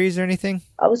injuries or anything?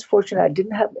 I was fortunate. I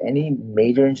didn't have any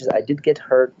major injuries. I did get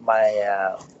hurt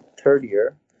my third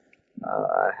year.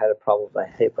 I had a problem with my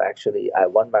hip. Actually, I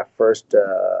won my first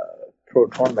pro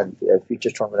tournament,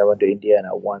 futures tournament. I went to India and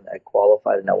I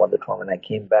qualified and I won the tournament. I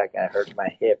came back and I hurt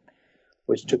my hip,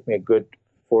 which took me a good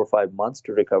 4 or 5 months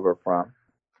to recover from.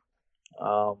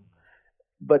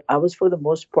 But I was, for the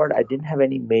most part, I didn't have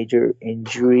any major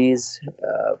injuries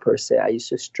per se. I used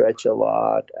to stretch a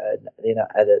lot. And,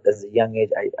 as a young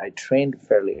age, I trained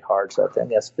fairly hard. So I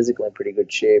think I was physically in pretty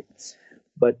good shape.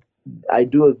 But I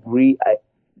do agree.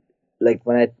 Like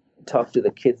when I talk to the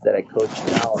kids that I coach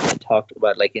now, I talked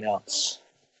about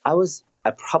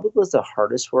I probably was the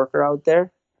hardest worker out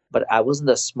there, but I wasn't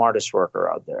the smartest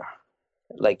worker out there.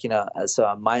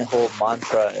 So my whole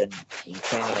mantra in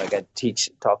training, like I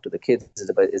talk to the kids, is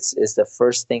the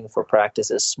first thing for practice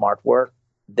is smart work,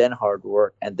 then hard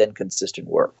work, and then consistent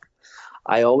work.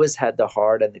 I always had the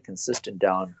hard and the consistent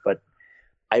down, but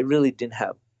I really didn't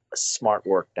have smart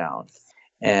work down.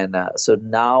 And so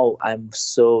now I'm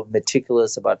so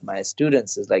meticulous about my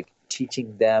students, is like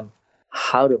teaching them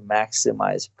how to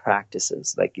maximize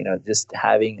practices, just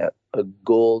having a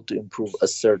goal to improve a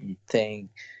certain thing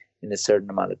in a certain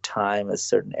amount of time, a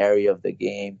certain area of the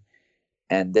game,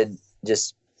 and then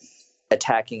just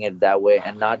attacking it that way.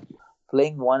 And not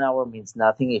playing 1 hour means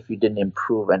nothing if you didn't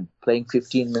improve, and playing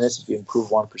 15 minutes if you improve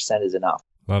 1% is enough.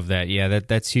 Love that. Yeah,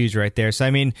 that's huge right there. So,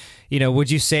 I mean,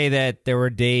 would you say that there were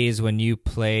days when you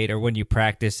played or when you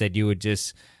practiced that you would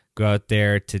just go out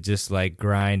there to just like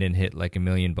grind and hit like a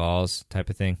million balls type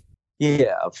of thing?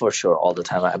 Yeah, for sure. All the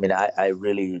time. I mean,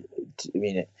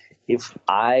 if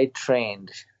I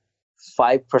trained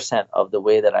 5% of the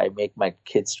way that I make my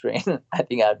kids train, I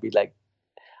think I'd be like,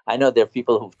 I know there are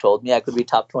people who've told me I could be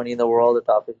top 20 in the world or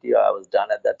top 50. I was done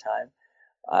at that time.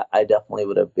 I definitely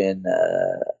would have been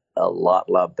a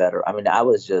lot better. I mean, I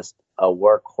was just a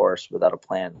workhorse without a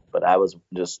plan, but I was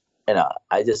just,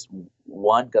 I just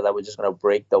won because I was just going to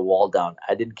break the wall down.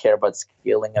 I didn't care about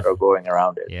scaling it or going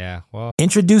around it. Yeah, well.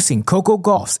 Introducing Coco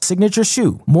Gauff's signature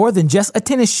shoe. More than just a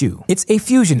tennis shoe, it's a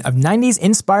fusion of 90s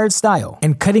inspired style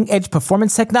and cutting-edge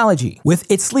performance technology.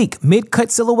 With its sleek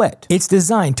mid-cut silhouette, it's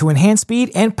designed to enhance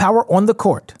speed and power on the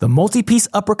court. The multi-piece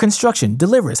upper construction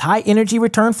delivers high energy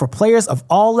return for players of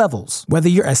all levels. Whether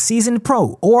you're a seasoned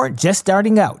pro or just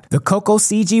starting out, the Coco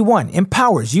CG1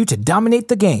 empowers you to dominate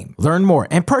the game. Learn more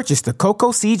and purchase the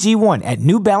Coco CG1 at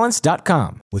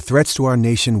NewBalance.com. With threats to our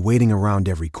nation waiting around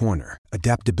every corner,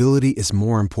 adaptability is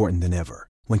more important than ever.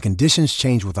 When conditions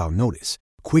change without notice,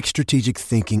 quick strategic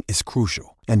thinking is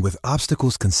crucial. And with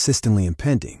obstacles consistently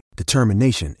impending,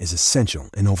 determination is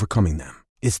essential in overcoming them.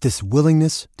 It's this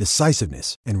willingness,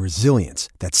 decisiveness, and resilience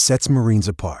that sets Marines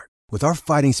apart. With our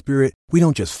fighting spirit, we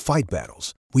don't just fight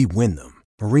battles, we win them.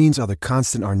 Marines are the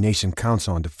constant our nation counts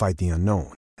on to fight the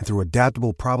unknown. And through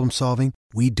adaptable problem solving,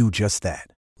 we do just that.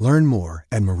 Learn more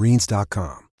at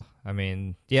Marines.com. I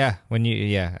mean, I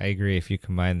agree. If you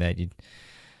combine that,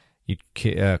 you'd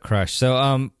crush.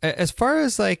 So, as far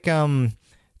as like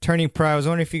turning pro, I was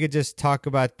wondering if you could just talk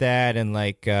about that and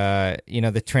like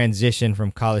the transition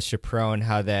from college to pro and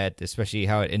how that, especially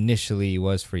how it initially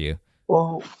was for you.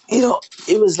 Well,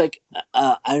 it was like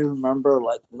I remember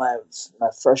like my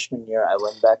freshman year, I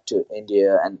went back to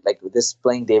India, and like this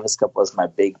playing Davis Cup was my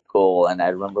big goal. And I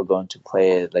remember going to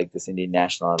play like this Indian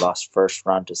national. I lost first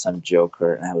round to some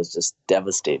joker, and I was just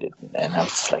devastated. And I was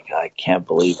just like, I can't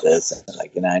believe this. And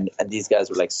like, and these guys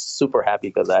were like super happy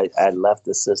because I had left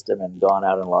the system and gone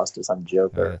out and lost to some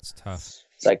joker. Oh, that's tough.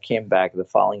 So I came back the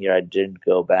following year. I didn't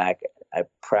go back. I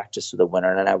practiced to the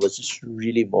winner, and I was just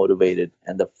really motivated.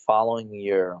 And the following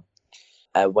year,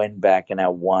 I went back and I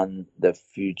won the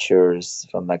futures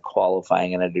from the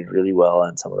qualifying, and I did really well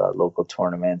in some of the local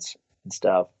tournaments and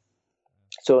stuff.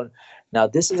 So now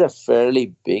this is a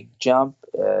fairly big jump,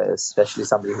 especially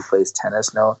somebody who plays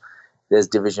tennis know. There's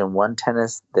Division One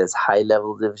tennis, there's high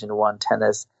level Division One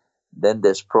tennis, then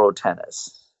there's pro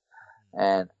tennis,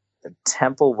 and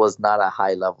Temple was not a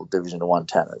high level Division One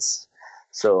tennis.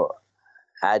 So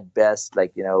at best,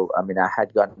 like, I mean, I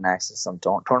had gotten access to some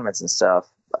tournaments and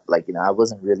stuff, but like, I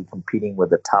wasn't really competing with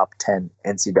the top 10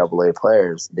 NCAA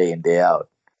players day in, day out.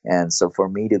 And so for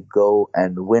me to go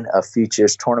and win a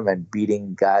futures tournament,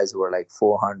 beating guys who were like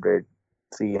 400,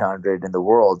 300 in the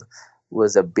world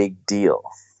was a big deal.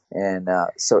 And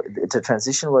so the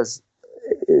transition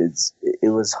it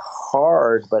was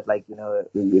hard, but like,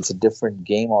 it's a different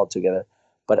game altogether.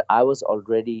 But I was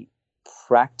already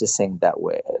practicing that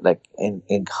way. Like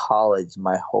in college,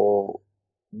 my whole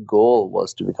goal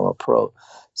was to become a pro.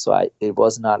 So it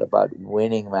was not about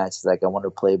winning matches. Like I want to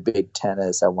play big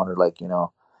tennis. I want to like,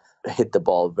 hit the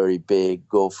ball very big,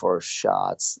 go for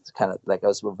shots. It's kind of like I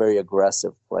was a very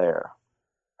aggressive player.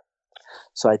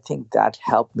 So I think that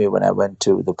helped me when I went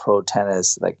to the pro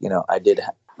tennis. Like,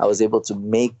 I was able to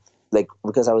make, like,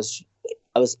 because I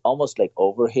was almost like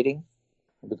overhitting,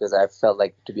 because I felt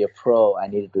like to be a pro, I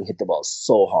needed to hit the ball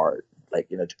so hard, like,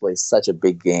 to play such a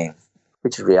big game,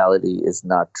 which in reality is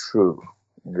not true.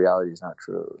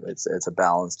 It's a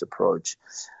balanced approach.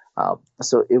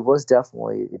 So it was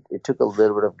definitely, it took a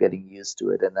little bit of getting used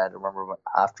to it. And I remember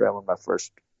after I won my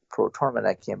first pro tournament,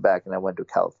 I came back and I went to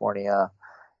California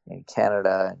and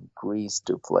Canada and Greece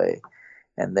to play.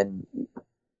 And then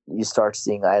you start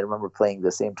seeing, I remember playing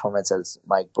the same tournaments as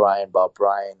Mike Bryan, Bob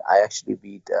Bryan. I actually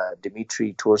beat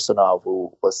Dmitry Tursunov,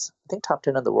 who was, I think, top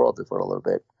 10 in the world for a little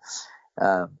bit.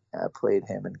 I played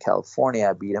him in California.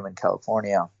 I beat him in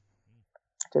California.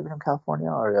 Did I beat him in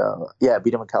California? I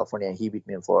beat him in California. He beat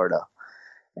me in Florida.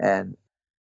 And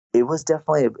it was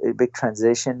definitely a big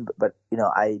transition. But,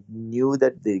 I knew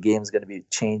that the game's going to be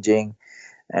changing.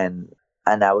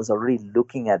 And I was already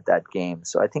looking at that game.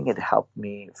 So I think it helped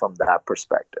me from that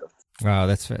perspective. Wow,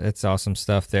 that's awesome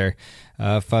stuff there,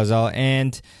 Fazal.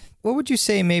 And what would you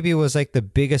say maybe was like the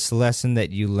biggest lesson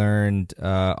that you learned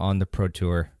on the Pro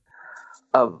Tour?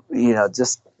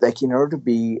 Just like in order to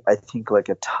be, I think, like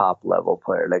a top level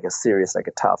player, like a serious, like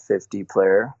a top 50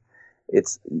 player,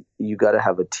 you got to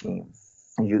have a team.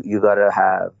 You got to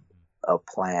have a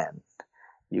plan.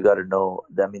 You got to know,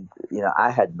 I mean, I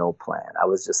had no plan. I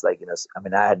was just like,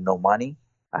 I had no money.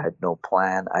 I had no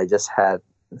plan. I just had,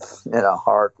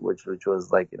 heart, which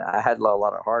was like, I had a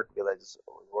lot of heart because I just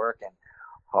was working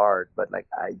hard, but like,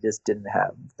 I just didn't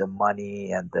have the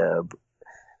money and the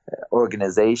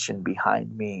organization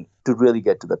behind me to really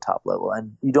get to the top level.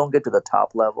 And you don't get to the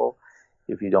top level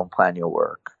if you don't plan your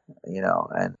work,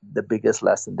 and the biggest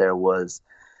lesson there was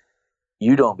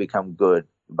you don't become good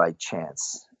by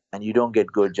chance. And you don't get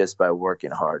good just by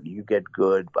working hard. You get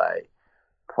good by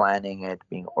planning it,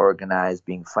 being organized,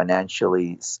 being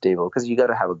financially stable. Because you got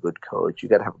to have a good coach. You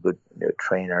got to have a good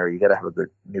trainer. You got to have a good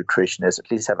nutritionist.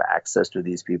 At least have access to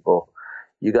these people.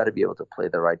 You got to be able to play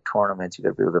the right tournaments. You got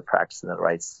to be able to practice in the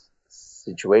right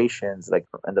situations, like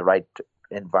in the right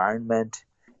environment.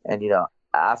 And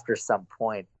after some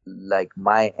point, like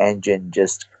my engine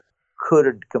just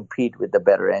couldn't compete with the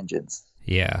better engines.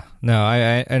 Yeah, no,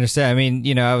 I understand. I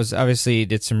mean, I was obviously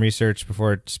did some research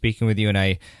before speaking with you, and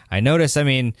I noticed, I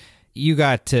mean, you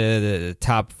got to the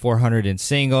top 400 in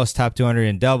singles, top 200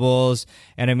 in doubles.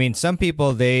 And I mean, some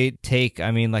people, they take,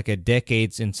 like a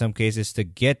decades in some cases to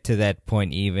get to that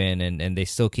point even, and they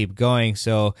still keep going.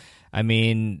 So, I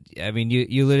mean,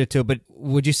 you alluded to it, but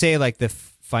would you say like the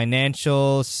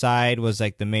financial side was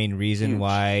like the main reason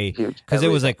why? Because it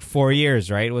was like 4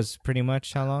 years, right? It was pretty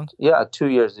much how long? Yeah, 2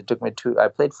 years. It took me I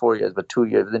played 4 years, but 2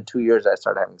 years. Within 2 years, I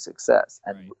started having success.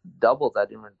 And doubles, I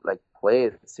didn't like play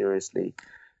it seriously.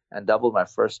 And double my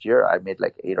first year, I made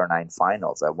like 8 or 9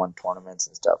 finals. I won tournaments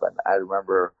and stuff. And I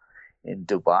remember in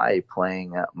Dubai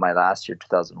playing my last year,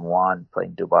 2001,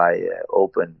 playing Dubai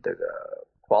Open, the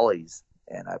qualies.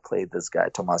 And I played this guy,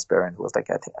 Tomas Barron, who was like,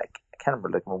 I can't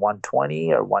remember, like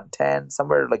 120 or 110,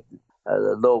 somewhere like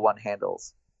low one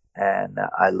handles. And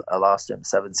I lost him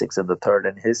 7-6 in the third.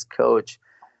 And his coach,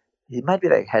 he might be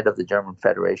like head of the German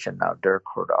Federation now, Dirk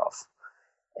Hordorf.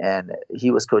 And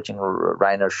he was coaching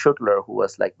Rainer Schuttler, who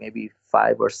was like maybe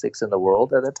 5 or 6 in the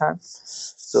world at the time.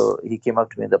 So he came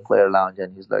up to me in the player lounge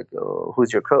and he's like, oh,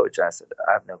 who's your coach? I said,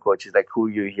 I have no coach. He's like, who are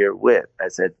you here with? I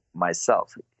said,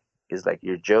 myself. He's like,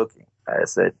 you're joking. I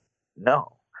said,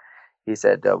 no. He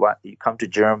said, why you come to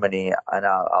Germany and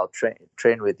I'll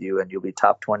train with you, and you'll be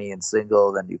top 20 in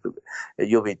singles, and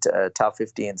you'll be top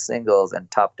 50 in singles and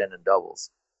top 10 in doubles.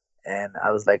 And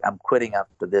I was like, I'm quitting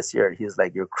after this year. He was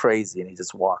like, you're crazy. And he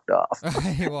just walked off.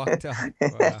 He walked off.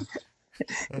 Wow.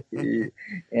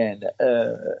 And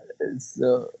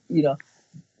so,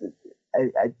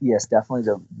 yes, definitely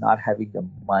the not having the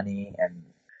money and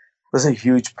was a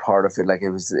huge part of it. Like it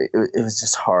was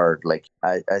just hard. Like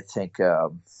I think,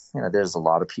 there's a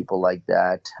lot of people like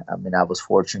that. I mean, I was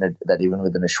fortunate that even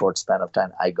within a short span of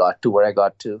time, I got to where I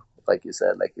got to, like you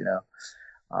said,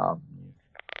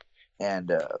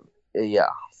 yeah,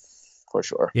 for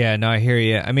sure. Yeah, no, I hear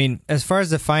you. I mean, as far as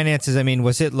the finances, I mean,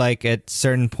 was it like at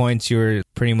certain points you were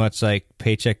pretty much like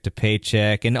paycheck to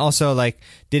paycheck? And also, like,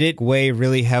 did it weigh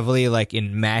really heavily like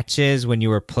in matches when you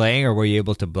were playing, or were you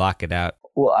able to block it out?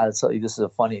 Well, I'll tell you, this is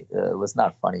it was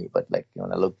not funny, but like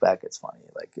when I look back, it's funny.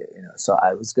 Like, so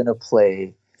I was going to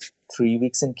play 3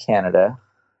 weeks in Canada,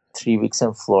 3 weeks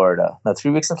in Florida. No,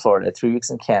 3 weeks in Florida, 3 weeks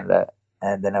in Canada.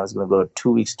 And then I was going to go 2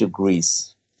 weeks to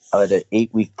Greece. I had an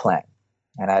 8-week plan.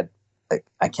 And I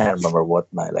can't remember what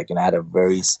I had a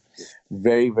very,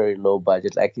 very, very low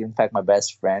budget. Like, in fact, my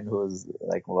best friend, who was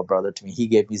like a brother to me, he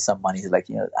gave me some money. He's like,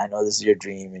 I know this is your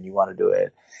dream and you want to do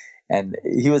it. And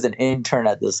he was an intern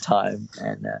at this time,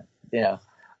 and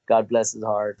God bless his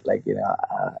heart.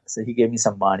 So he gave me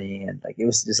some money, and like it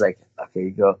was just like, okay,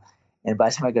 you go. And by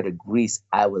the time I got to Greece,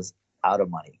 I was out of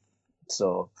money.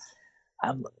 So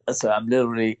I'm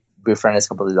literally befriended a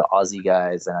couple of the Aussie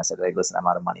guys, and I said, like, listen, I'm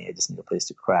out of money. I just need a place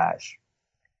to crash.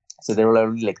 So there were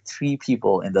literally like 3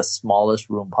 people in the smallest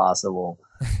room possible.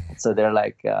 So they're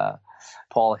like,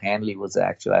 Paul Hanley was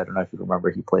actually, I don't know if you remember,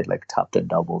 he played like top 10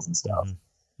 doubles and stuff. Mm-hmm.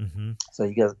 Mm-hmm. So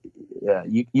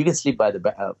you can sleep by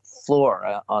the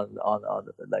floor on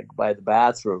like by the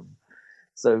bathroom.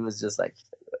 So it was just like,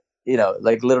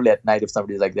 like literally at night, if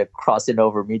somebody's like they're crossing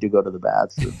over me to go to the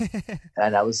bathroom,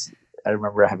 and I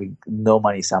remember having no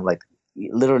money, so I'm like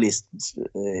literally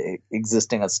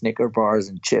existing on Snicker bars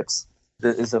and chips.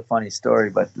 It's a funny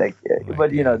story, but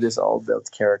this all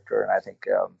built character, and I think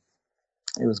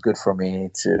it was good for me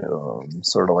to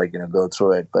sort of like go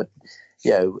through it. But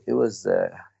yeah, it was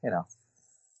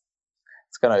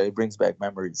it's it brings back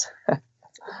memories.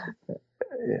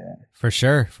 Yeah, for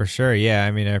sure. Yeah,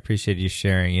 I mean, I appreciate you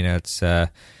sharing. It's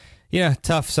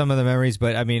tough, some of the memories,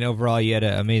 but I mean, overall, you had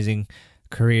an amazing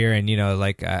career, and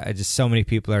just so many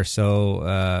people are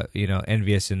so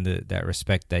envious in that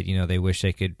respect that they wish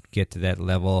they could get to that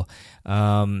level.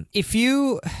 If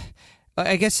you,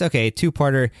 I guess, okay,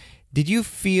 two-parter. Did you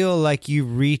feel like you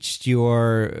reached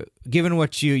given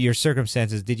your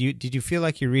circumstances, did you feel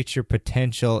like you reached your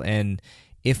potential? And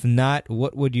if not,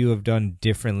 what would you have done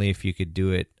differently if you could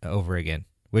do it over again?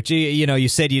 Which, you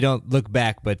said you don't look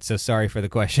back, but so sorry for the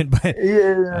question. But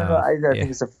I think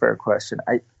it's a fair question.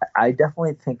 I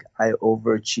definitely think I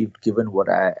overachieved given what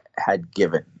I had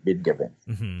been given.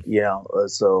 Mm-hmm.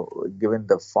 So given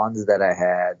the funds that I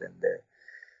had and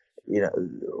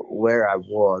where I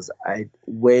was, I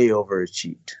way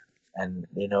overachieved. And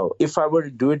if I were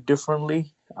to do it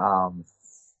differently, I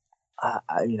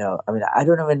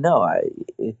don't even know.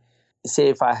 Say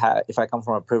if I come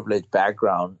from a privileged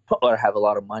background or have a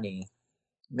lot of money,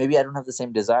 maybe I don't have the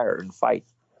same desire and fight.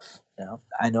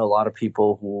 I know a lot of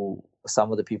people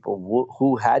some of the people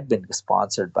who had been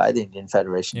sponsored by the Indian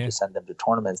Federation to send them to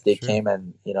tournaments. They came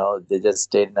and they just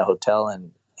stayed in a hotel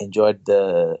and enjoyed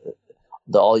the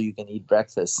all-you-can-eat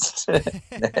breakfast.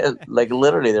 Like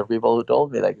literally, there are people who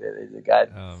told me like the guy,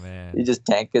 oh man, he just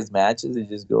tank his matches, he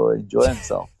just go enjoy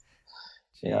himself.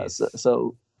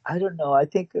 So I don't know. I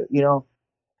think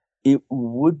it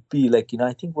would be like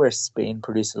I think where Spain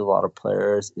produces a lot of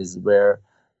players is where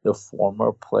the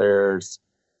former players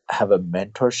have a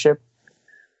mentorship.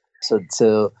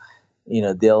 So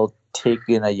they'll take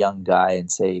in a young guy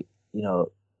and say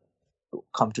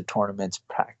come to tournaments,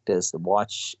 practice,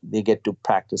 watch. They get to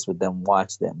practice with them,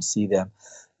 watch them, see them.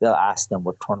 They'll ask them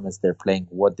what tournaments they're playing,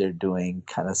 what they're doing,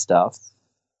 kind of stuff.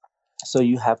 So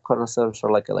you have sort of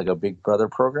like a big brother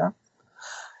program.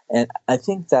 And I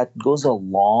think that goes a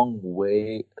long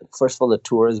way. First of all, the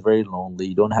tour is very lonely.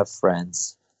 You don't have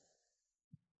friends.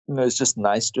 It's just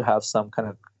nice to have some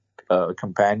kind of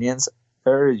companions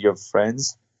or your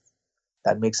friends.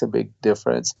 That makes a big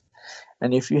difference.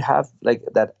 And if you have like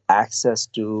that access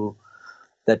to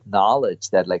that knowledge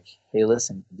that like, hey,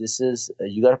 listen, this is,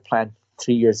 you got to plan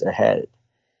 3 years ahead,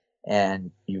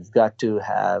 and you've got to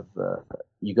have,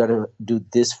 you got to do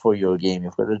this for your game.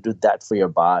 You've got to do that for your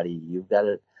body. You've got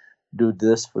to do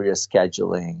this for your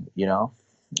scheduling,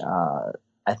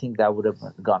 I think that would have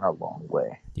gone a long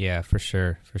way. Yeah, for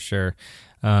sure.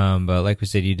 But like we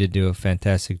said, you did do a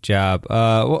fantastic job.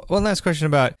 One last question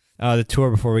about, the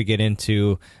tour before we get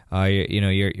into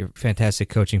your fantastic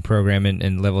coaching program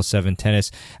in level 7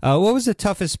 tennis. What was the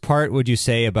toughest part, would you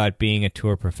say, about being a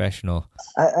tour professional?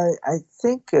 I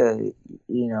think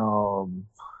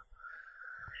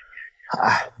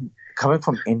coming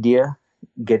from India,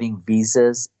 getting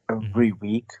visas every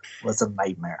week was a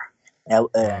nightmare.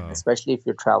 And especially if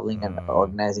you're traveling and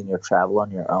organizing your travel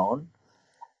on your own,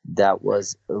 that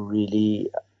was really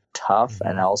tough.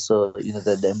 And also,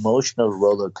 the emotional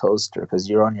roller coaster, because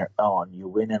you're on your own, you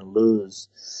win and lose,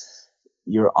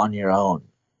 you're on your own.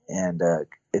 And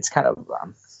it's kind of,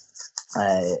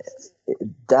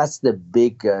 that's the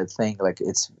big thing. Like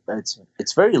it's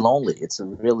very lonely. It's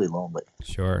really lonely.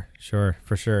 Sure,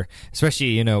 for sure.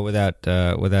 Especially without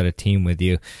a team with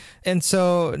you. And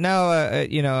so now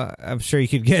I'm sure you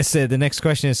could guess the next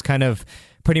question is kind of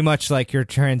pretty much like your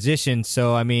transition.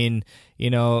 So I mean,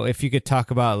 if you could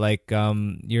talk about like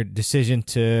your decision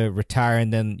to retire,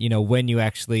 and then when you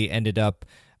actually ended up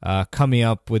coming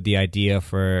up with the idea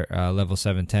for level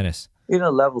 7 tennis.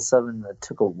 Level 7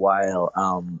 took a while.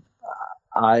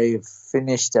 I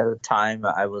finished at a time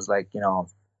I was like, I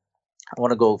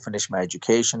want to go finish my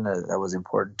education. That was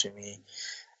important to me.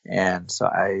 And so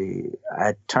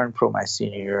I turned pro my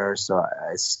senior year. So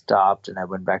I stopped and I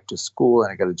went back to school,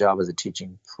 and I got a job as a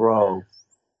teaching pro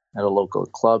at a local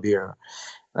club here.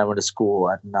 And I went to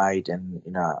school at night, and,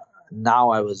 now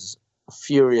I was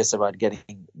furious about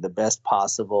getting the best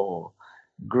possible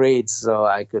grades so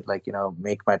I could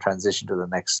make my transition to the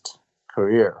next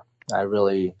career. I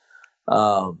really,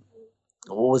 what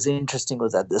was interesting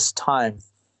was at this time,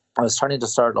 I was starting to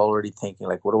start already thinking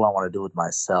like, what do I want to do with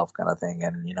myself kind of thing.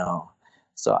 And,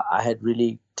 so I had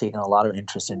really taken a lot of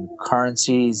interest in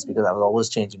currencies because I was always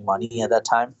changing money at that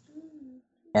time.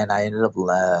 And I ended up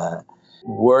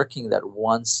working that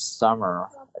one summer,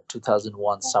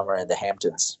 2001 summer in the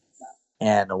Hamptons.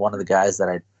 And one of the guys that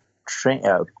I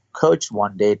coached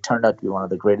one day turned out to be one of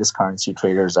the greatest currency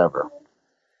traders ever.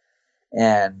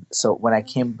 And so when I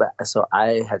came back, so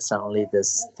I had suddenly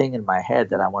this thing in my head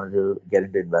that I wanted to get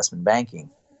into investment banking.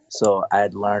 So I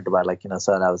had learned about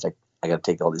so I was like, I got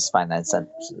to take all these finance and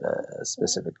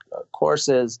specific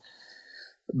courses,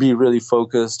 be really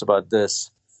focused about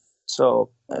this. So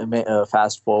I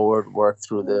fast forward, work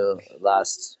through the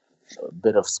last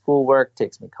bit of schoolwork.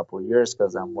 Takes me a couple of years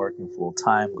because I'm working full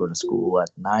time, go to school at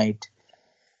night.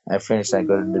 I finished, I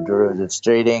got into derivatives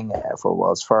trading for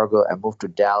Wells Fargo. I moved to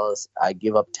Dallas. I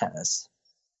give up tennis.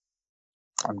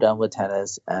 I'm done with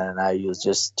tennis, and I was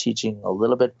just teaching a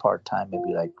little bit part-time,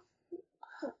 maybe like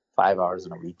 5 hours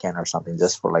on a weekend or something,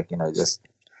 just for just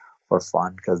for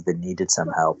fun, because they needed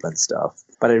some help and stuff.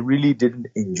 But I really didn't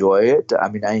enjoy it. I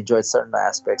mean, I enjoyed certain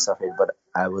aspects of it, but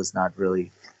I was not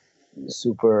really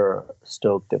super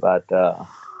stoked about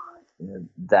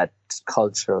that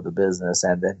culture of the business.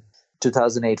 And then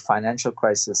 2008 financial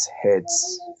crisis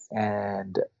hits,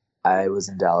 and I was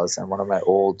in Dallas, and one of my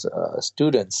old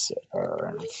students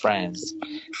and friends,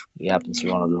 he happens to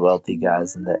be one of the wealthy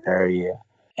guys in the area,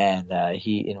 and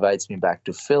he invites me back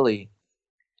to Philly.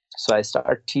 So I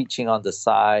start teaching on the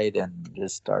side and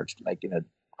just start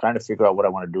trying to figure out what I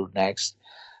want to do next.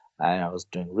 And I was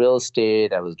doing real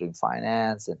estate, I was doing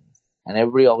finance, and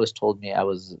everybody always told me I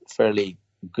was fairly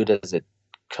good as a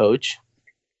coach.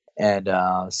 And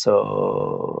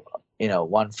so,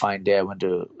 one fine day I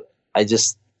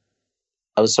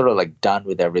was sort of done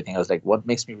with everything. I was like, what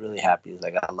makes me really happy is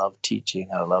I love teaching.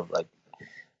 I love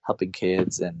helping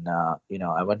kids. And,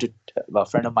 I went to, a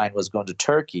friend of mine was going to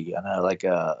Turkey on a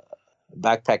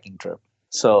backpacking trip.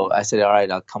 So I said, all right,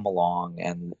 I'll come along.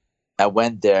 And I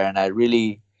went there, and I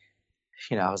really,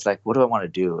 I was like, what do I want to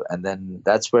do? And then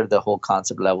that's where the whole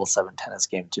concept level 7 tennis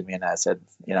came to me. And I said,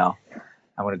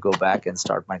 I'm going to go back and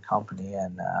start my company,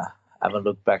 and I haven't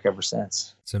looked back ever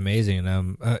since. It's amazing.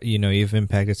 You've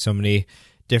impacted so many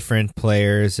different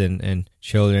players and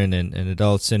children and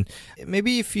adults. And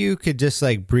maybe if you could just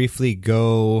briefly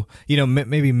go,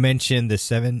 maybe mention the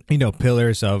 7,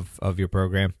 pillars of your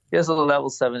program. Yeah, so the level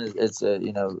 7 is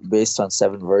based on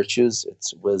 7 virtues.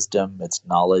 It's wisdom, it's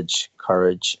knowledge,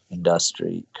 courage,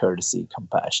 industry, courtesy,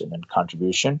 compassion, and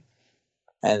contribution.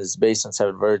 And it's based on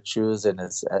 7 virtues, and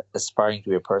it's aspiring to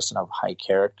be a person of high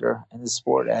character in the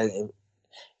sport. And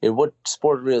what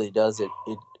sport really does, it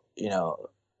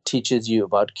teaches you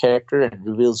about character and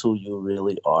reveals who you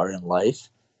really are in life.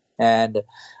 And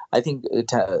I think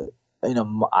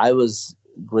I was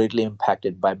greatly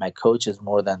impacted by my coaches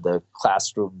more than the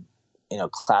classroom,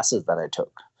 classes that I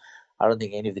took. I don't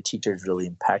think any of the teachers really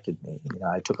impacted me.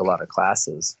 I took a lot of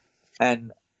classes,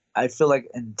 and I feel like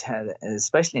in tennis,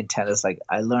 especially in tennis,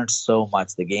 I learned so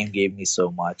much. The game gave me so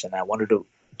much, and I wanted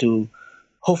to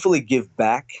hopefully give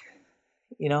back,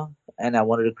 and I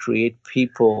wanted to create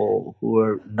people who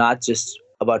are not just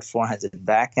about forehands and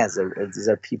backhands. These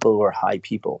are people who are high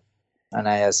people. And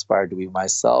I aspire to be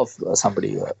myself,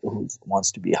 somebody who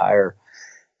wants to be higher.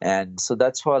 And so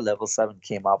that's how Level 7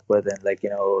 came up with. And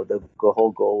the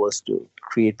whole goal was to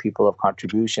create people of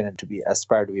contribution and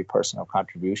aspire to be a person of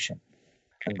contribution.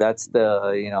 And that's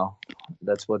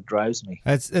that's what drives me.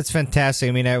 That's fantastic.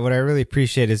 I mean, what I really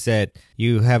appreciate is that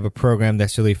you have a program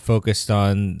that's really focused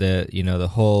on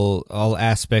all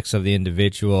aspects of the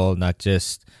individual, not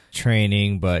just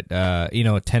training, but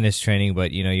tennis training,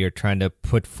 but you're trying to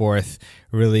put forth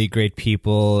really great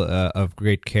people of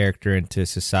great character into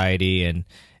society,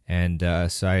 and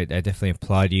so I definitely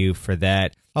applaud you for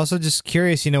that. Also, just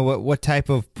curious, what type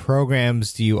of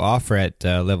programs do you offer at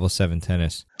Level 7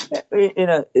 Tennis?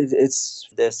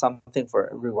 There's something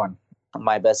for everyone.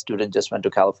 My best student just went to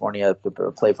California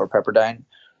to play for Pepperdine,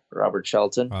 Robert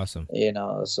Shelton. Awesome.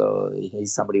 So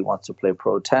he's somebody who wants to play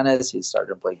pro tennis. He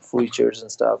started playing futures and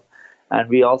stuff. And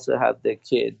we also have the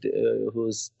kid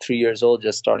who's 3 years old,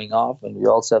 just starting off. And we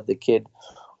also have the kid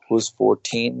who's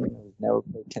 14, who's never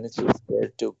played tennis, who's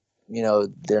scared to,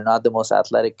 they're not the most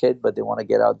athletic kid, but they want to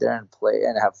get out there and play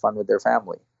and have fun with their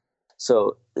family.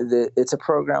 So it's a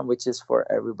program which is for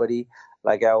everybody.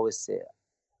 Like I always say,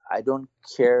 I don't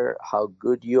care how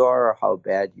good you are or how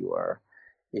bad you are.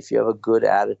 If you have a good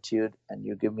attitude and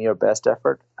you give me your best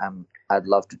effort, I'd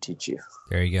love to teach you.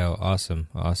 There you go. Awesome.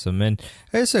 And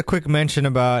just a quick mention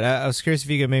about, I was curious if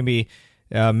you could maybe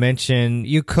mention,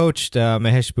 you coached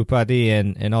Mahesh Bhupathi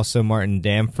and also Martin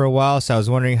Dam for a while. So I was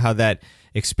wondering how that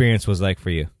experience was like for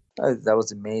you. That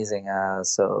was amazing.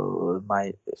 So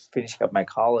finishing up my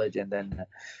college, and then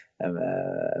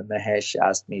Mahesh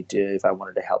asked me if I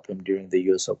wanted to help him during the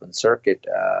U.S. Open circuit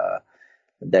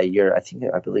that year.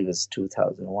 I believe it's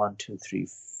 2001, 2, 3,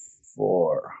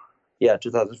 4. Yeah,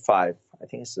 2005. I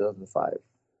think it's 2005.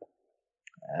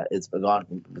 It's been gone.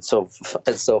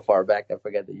 It's so far back. I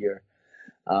forget the year.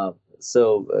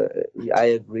 So I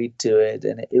agreed to it,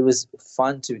 and it was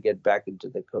fun to get back into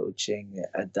the coaching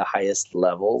at the highest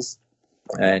levels.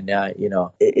 And,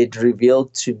 it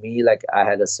revealed to me like I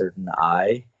had a certain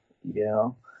eye,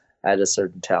 I had a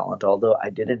certain talent, although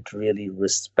I didn't really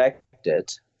respect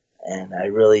it. And I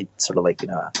really sort of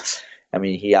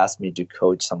he asked me to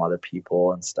coach some other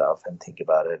people and stuff and think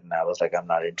about it. And I was like, I'm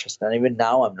not interested. And even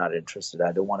now I'm not interested.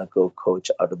 I don't want to go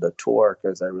coach out of the tour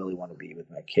because I really want to be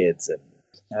with my kids. And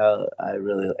I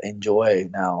really enjoy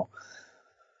now.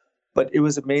 But it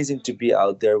was amazing to be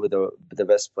out there with the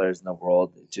best players in the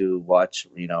world, to watch,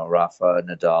 Rafa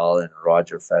Nadal and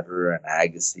Roger Federer and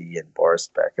Agassi and Boris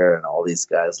Becker and all these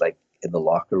guys like in the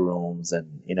locker rooms.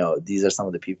 And, these are some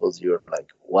of the people you're like,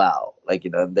 wow,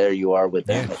 and there you are with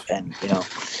them. And,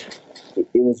 it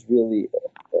was really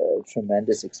a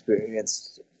tremendous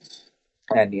experience.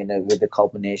 And, with the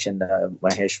culmination,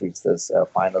 Mahesh reached this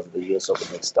finals of the U.S. Open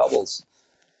mixed doubles.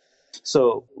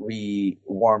 So we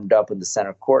warmed up in the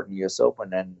center court in U.S.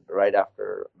 Open, and right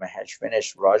after Mahesh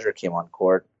finished, Roger came on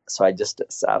court. So I just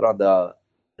sat on the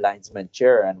linesman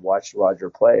chair and watched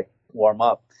Roger warm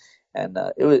up, and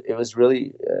it was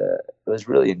really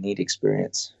a neat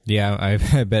experience. Yeah,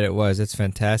 I bet it was. It's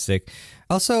fantastic.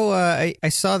 Also, I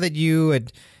saw that you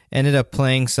had ended up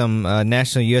playing some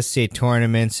national USTA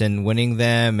tournaments and winning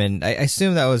them, and I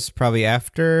assume that was probably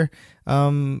after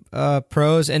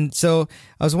pros. And so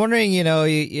I was wondering,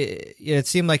 it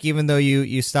seemed like even though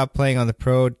you stopped playing on the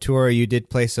pro tour, you did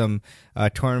play some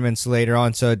tournaments later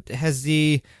on. So has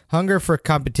the hunger for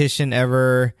competition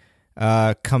ever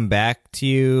come back to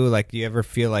you? Like, do you ever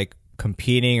feel like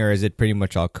competing, or is it pretty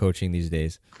much all coaching these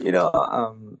days?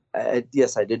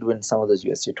 Yes, I did win some of those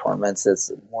USTA tournaments.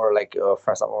 It's more like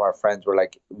some of our friends were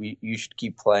like, you should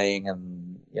keep playing,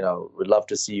 and we'd love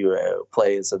to see you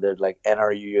play. So they'd like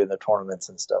enter you in the tournaments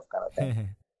and stuff, kind of thing.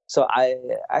 So I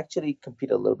actually compete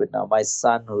a little bit now. My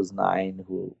son, who's 9,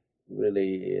 who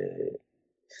really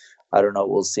I don't know,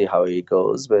 we'll see how he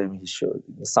goes, but he showed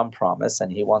some promise, and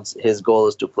his goal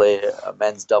is to play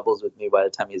men's doubles with me by the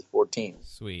time he's 14.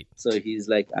 Sweet. So he's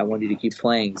like, I want you to keep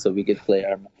playing so we could play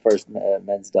our first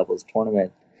men's doubles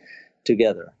tournament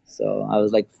together. So I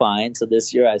was like, fine. So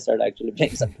this year I started actually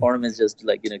playing some tournaments just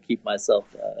to keep myself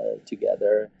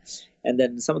together. And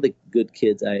then some of the good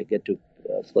kids I get to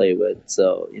play with.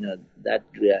 So, that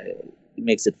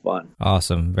makes it fun.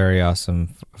 Awesome. Very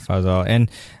awesome, Fazal.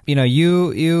 And,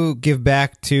 you give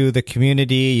back to the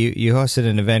community. You hosted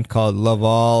an event called Love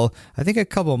All, I think a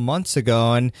couple months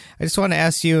ago. And I just want to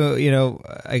ask you,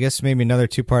 I guess maybe another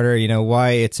two-parter,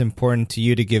 why it's important to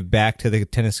you to give back to the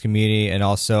tennis community, and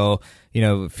also,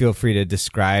 feel free to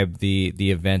describe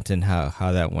the event and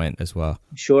how that went as well.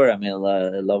 Sure. I mean,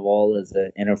 Love All is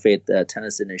an interfaith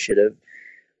tennis initiative,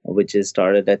 which is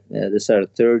started at this our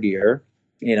third year.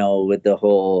 With the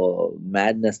whole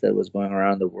madness that was going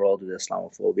around the world with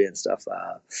Islamophobia and stuff.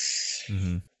 A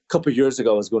couple of years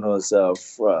ago, I was going to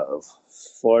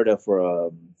Florida for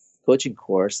a coaching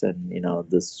course, and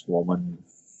this woman,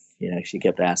 she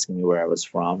kept asking me where I was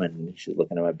from, and she's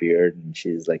looking at my beard, and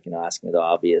she's like, asking me the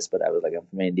obvious, but I was like, I'm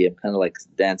from India. I'm kind of like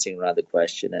dancing around the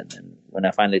question, and then when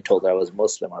I finally told her I was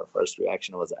Muslim, her first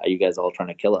reaction was, "Are you guys all trying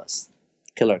to kill us,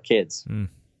 kill our kids?"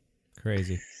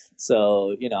 Crazy.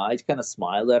 So, I kind of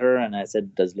smiled at her and I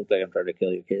said, "Does it look like I'm trying to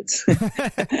kill your kids?"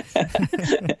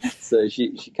 So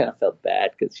she kind of felt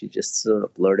bad because she just sort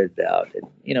of blurted it out.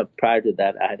 And, prior to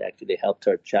that, I had actually helped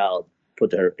her child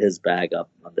put his bag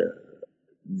up on the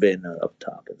bin up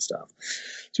top and stuff.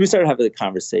 So we started having a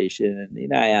conversation,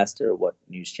 and, I asked her what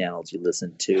news channels you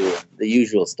listen to, and the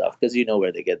usual stuff, because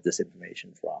where they get this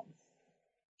information from.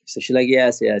 So she's like,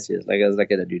 yes. Like, I was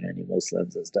like, I don't do any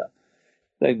Muslims and stuff.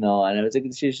 Like, no. And I was like,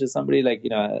 she's just somebody like,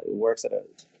 works at a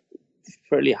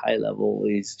fairly high level.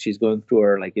 She's going through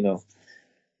her, like,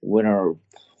 winter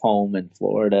home in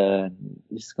Florida, and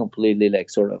just completely like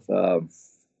sort of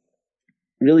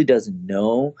really doesn't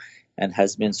know, and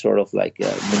has been sort of like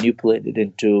manipulated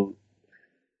into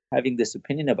having this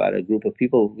opinion about a group of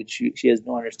people which she has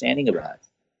no understanding about.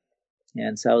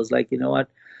 And so I was like, you know what?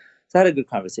 So I had a good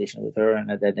conversation with her, and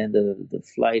at the end of the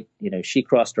flight, she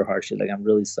crossed her heart. She's like, "I'm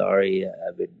really sorry.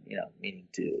 I've been,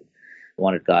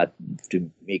 wanted God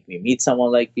to make me meet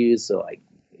someone like you. So I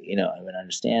would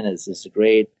understand. This is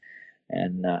great."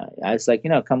 And I was like,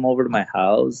 come over to my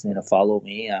house, follow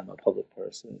me. I'm a public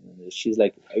person. And she's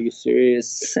like, "Are you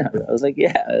serious?" I was like,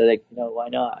 "Yeah." Like, why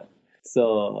not?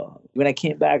 So when I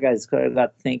came back, I just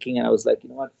got thinking, and I was like, you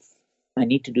know what? I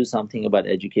need to do something about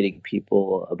educating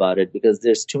people about it, because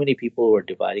there's too many people who are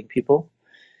dividing people.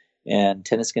 And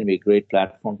tennis can be a great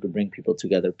platform to bring people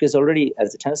together, because already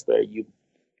as a tennis player, you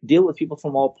deal with people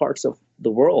from all parts of the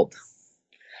world,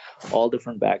 all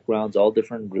different backgrounds, all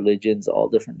different religions, all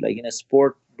different, like,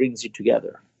 sport brings you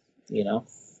together,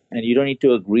 and you don't need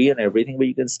to agree on everything, but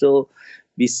you can still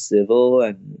be civil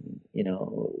and,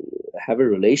 have a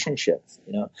relationship,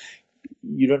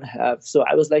 you don't have. So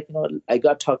I was like, I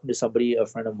got talking to somebody, a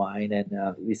friend of mine,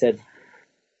 and we said,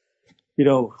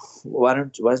 why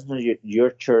don't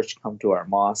your church come to our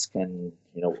mosque, and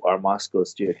our mosque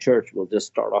goes to your church. We'll just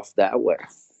start off that way.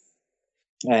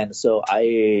 And so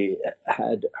I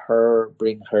had her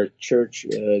bring her church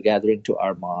gathering to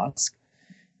our mosque,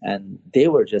 and they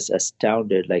were just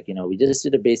astounded. Like, we just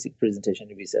did a basic presentation,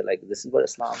 and we said, like, this is what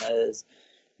Islam is.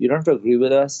 You don't have to agree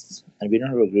with us, and we don't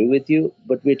have to agree with you,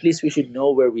 but at least we should know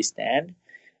where we stand,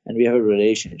 and we have a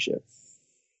relationship.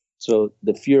 So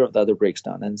the fear of the other breaks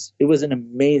down. And it was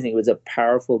it was a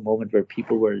powerful moment where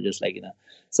people were just like,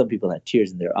 some people had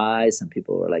tears in their eyes. Some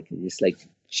people were like, just like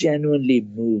genuinely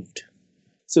moved.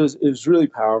 So it was really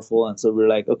powerful. And so we were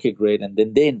like, okay, great. And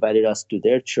then they invited us to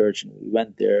their church, and we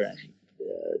went there, and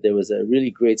there was a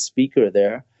really great speaker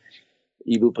there,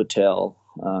 Ibu Patel,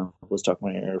 was talking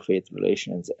about interfaith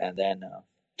relations. And then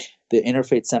the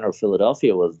Interfaith Center of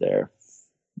Philadelphia was there.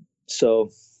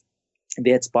 So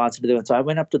they had sponsored them. And so I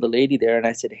went up to the lady there, and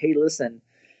I said, "Hey, listen,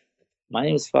 my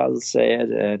name is Fazil Sayed,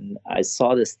 and I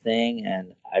saw this thing,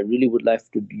 and I really would like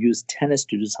to use tennis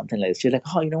to do something like this." She's like,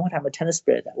 "Oh, you know what? I'm a tennis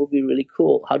player. That would be really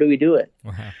cool. How do we do it?"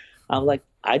 Wow. I'm like,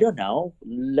 "I don't know.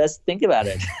 Let's think about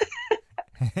it."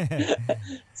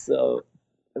 So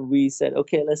we said,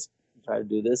 okay, let's try to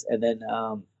do this. And then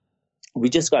we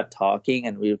just got talking,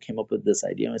 and we came up with this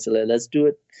idea. And we said, let's do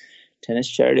a tennis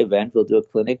charity event. We'll do a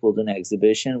clinic. We'll do an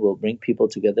exhibition. We'll bring people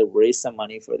together, raise some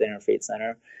money for the Interfaith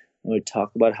Center. And we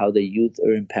talk about how the youth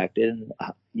are impacted, and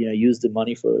use the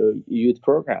money for youth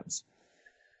programs.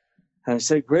 And I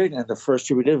said, great. And the first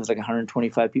year we did, it was like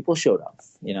 125 people showed up,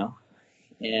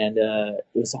 and it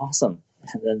was awesome.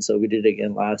 And then so we did it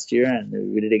again last year, and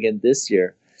we did it again this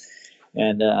year.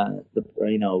 And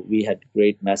we had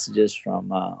great messages from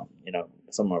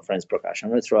some of our friends, Prakash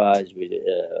Amritraj, we did,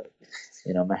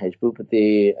 Mahesh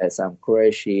Bhupati, Assam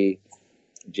Qureshi,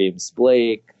 James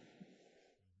Blake.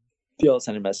 They all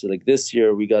sent a message. Like this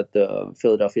year, we got the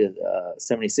Philadelphia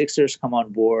 76ers come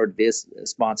on board. They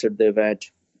sponsored the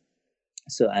event.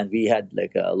 So, and we had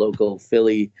like a local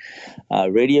Philly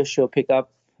radio show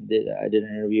pickup. I did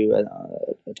an interview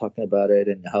talking about it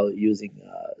and how using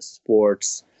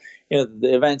sports.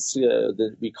 The events,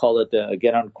 we call it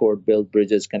Get on Court, Build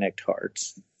Bridges, Connect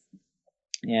Hearts.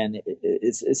 And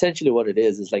it's essentially what it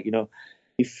is like,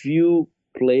 if you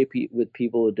play with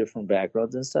people with different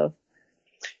backgrounds and stuff,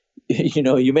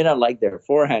 you may not like their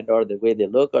forehand or the way they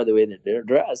look or the way that they're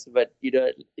dressed, but you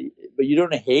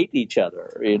don't hate each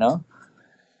other.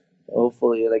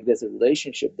 Hopefully, like there's a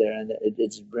relationship there, and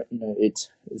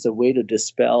it's a way to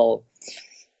dispel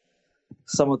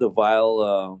some of the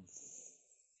vile.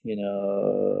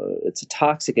 It's a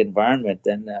toxic environment,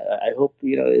 and I hope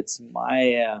it's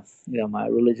my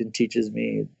religion teaches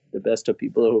me the best of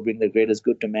people who bring the greatest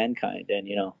good to mankind, and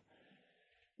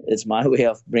it's my way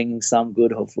of bringing some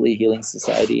good, hopefully healing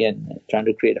society and trying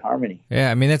to create harmony.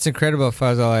 Yeah, I mean, that's incredible,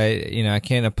 Fazal. I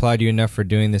can't applaud you enough for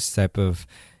doing this type of,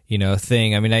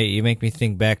 thing. I mean, you make me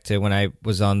think back to when I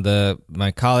was on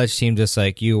my college team, just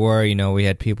like you were. We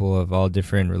had people of all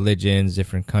different religions,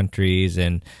 different countries,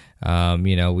 and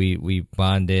we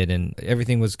bonded, and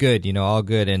everything was good. All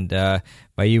good. And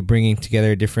by you bringing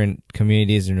together different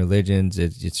communities and religions,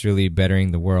 it's really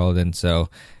bettering the world. And so,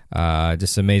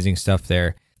 just amazing stuff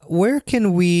there. Where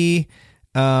can we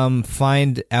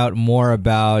find out more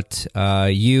about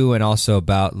you and also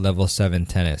about Level 7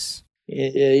 Tennis?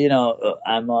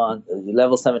 I'm on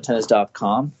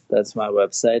level7tennis.com. That's my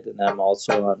website. And I'm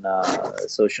also on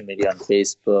social media on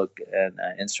Facebook and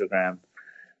Instagram,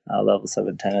 Level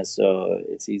 7 Tennis. So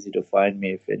it's easy to find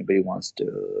me if anybody wants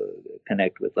to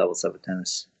connect with Level 7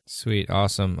 Tennis. Sweet.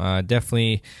 Awesome.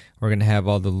 Definitely, we're going to have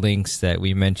all the links that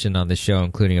we mentioned on the show,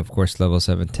 including, of course, Level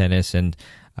 7 Tennis and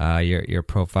your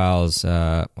profiles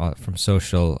from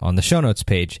social on the show notes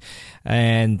page.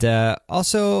 And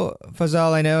also,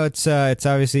 Fazal, I know it's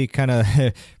obviously kind of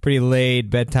pretty late,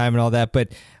 bedtime and all that,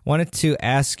 but wanted to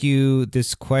ask you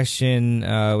this question,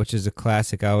 which is a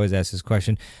classic. I always ask this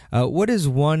question. What is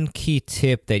one key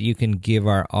tip that you can give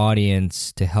our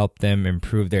audience to help them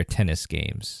improve their tennis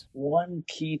games? One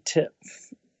key tip.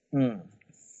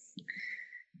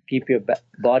 Keep your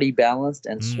body balanced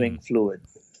and swing fluid.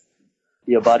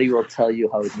 Your body will tell you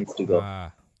how it needs to go.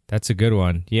 That's a good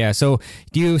one. Yeah. So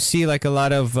do you see like a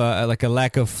lot of like a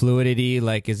lack of fluidity?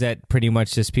 Like, is that pretty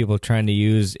much just people trying to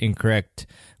use incorrect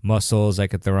muscles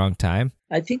like at the wrong time?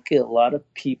 I think a lot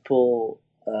of people,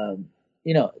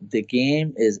 the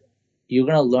game is you're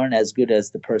going to learn as good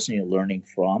as the person you're learning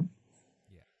from.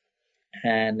 Yeah.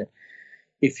 And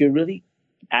if you're really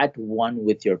at one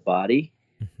with your body,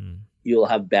 you'll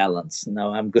have balance.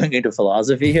 Now I'm going into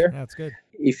philosophy here. That's good.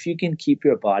 If you can keep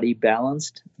your body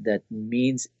balanced, that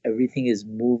means everything is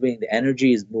moving, the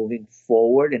energy is moving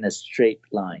forward in a straight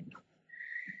line.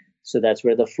 So that's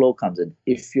where the flow comes in.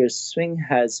 If your swing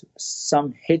has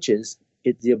some hitches,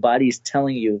 your body is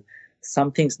telling you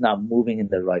something's not moving in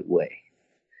the right way.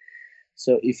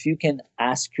 So if you can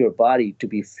ask your body to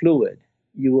be fluid,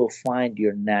 you will find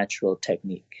your natural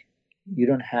technique. You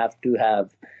don't have to have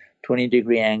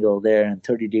 20-degree angle there and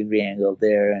 30-degree angle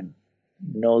there and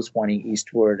nose pointing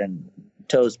eastward and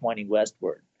toes pointing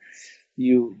westward.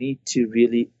 You need to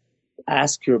really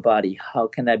ask your body, how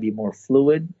can I be more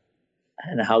fluid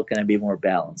and how can I be more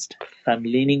balanced? If I'm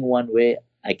leaning one way,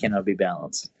 I cannot be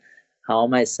balanced. How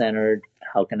am I centered?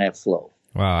 How can I flow?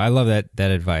 Wow, I love that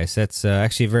advice. That's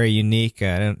actually very unique.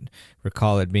 I don't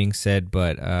recall it being said,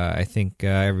 but I think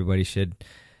everybody should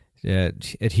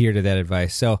adhere to that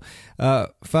advice. So,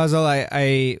 Fazal,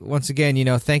 I once again,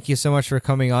 thank you so much for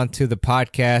coming on to the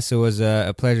podcast. It was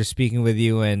a pleasure speaking with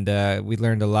you, and we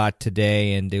learned a lot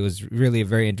today, and it was really a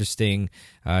very interesting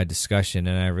discussion,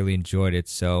 and I really enjoyed it.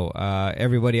 So,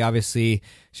 everybody obviously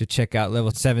should check out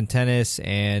Level 7 Tennis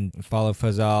and follow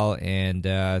Fazal,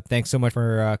 and thanks so much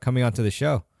for coming on to the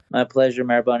show. My pleasure,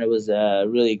 Mehrban. It was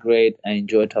really great. I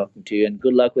enjoyed talking to you, and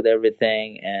good luck with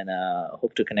everything, and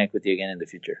hope to connect with you again in the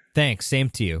future. Thanks. Same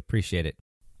to you. Appreciate it.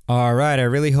 All right. I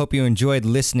really hope you enjoyed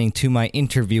listening to my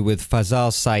interview with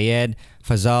Fazal Syed.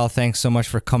 Fazal, thanks so much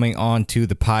for coming on to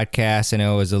the podcast. I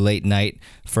know it was a late night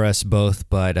for us both,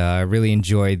 but I really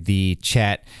enjoyed the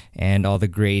chat and all the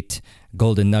great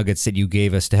golden nuggets that you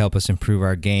gave us to help us improve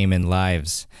our game and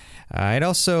lives. I'd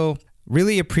also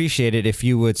really appreciate it if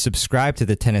you would subscribe to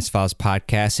the Tennis Files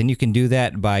podcast, and you can do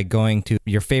that by going to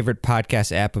your favorite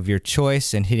podcast app of your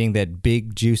choice and hitting that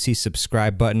big, juicy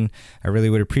subscribe button. I really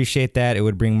would appreciate that. It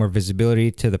would bring more visibility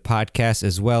to the podcast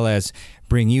as well as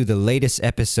bring you the latest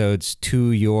episodes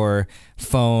to your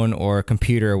phone or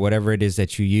computer or whatever it is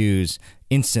that you use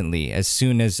instantly as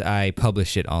soon as I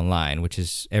publish it online, which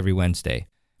is every Wednesday.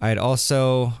 I'd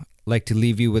also like to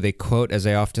leave you with a quote, as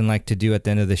I often like to do at the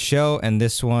end of the show, and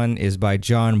this one is by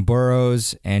John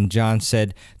Burroughs, and John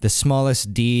said, "The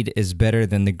smallest deed is better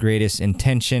than the greatest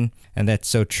intention," and that's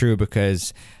so true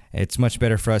because it's much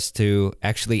better for us to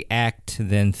actually act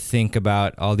than think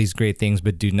about all these great things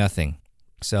but do nothing.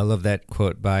 So I love that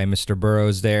quote by Mr.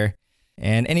 Burroughs there.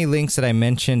 And any links that I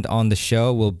mentioned on the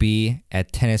show will be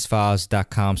at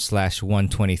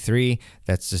tennisfiles.com/123.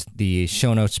 That's just the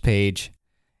show notes page.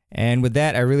 And with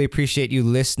that, I really appreciate you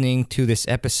listening to this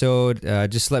episode.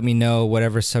 Just let me know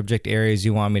whatever subject areas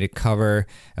you want me to cover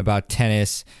about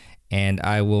tennis, and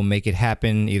I will make it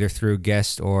happen either through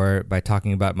guest or by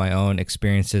talking about my own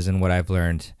experiences and what I've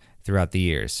learned throughout the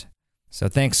years. So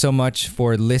thanks so much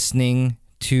for listening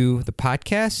to the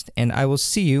podcast, and I will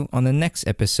see you on the next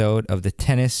episode of the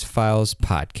Tennis Files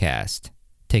Podcast.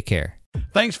 Take care.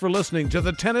 Thanks for listening to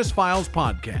the Tennis Files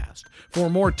Podcast.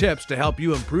 For more tips to help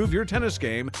you improve your tennis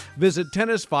game, visit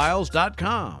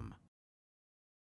tennisfiles.com.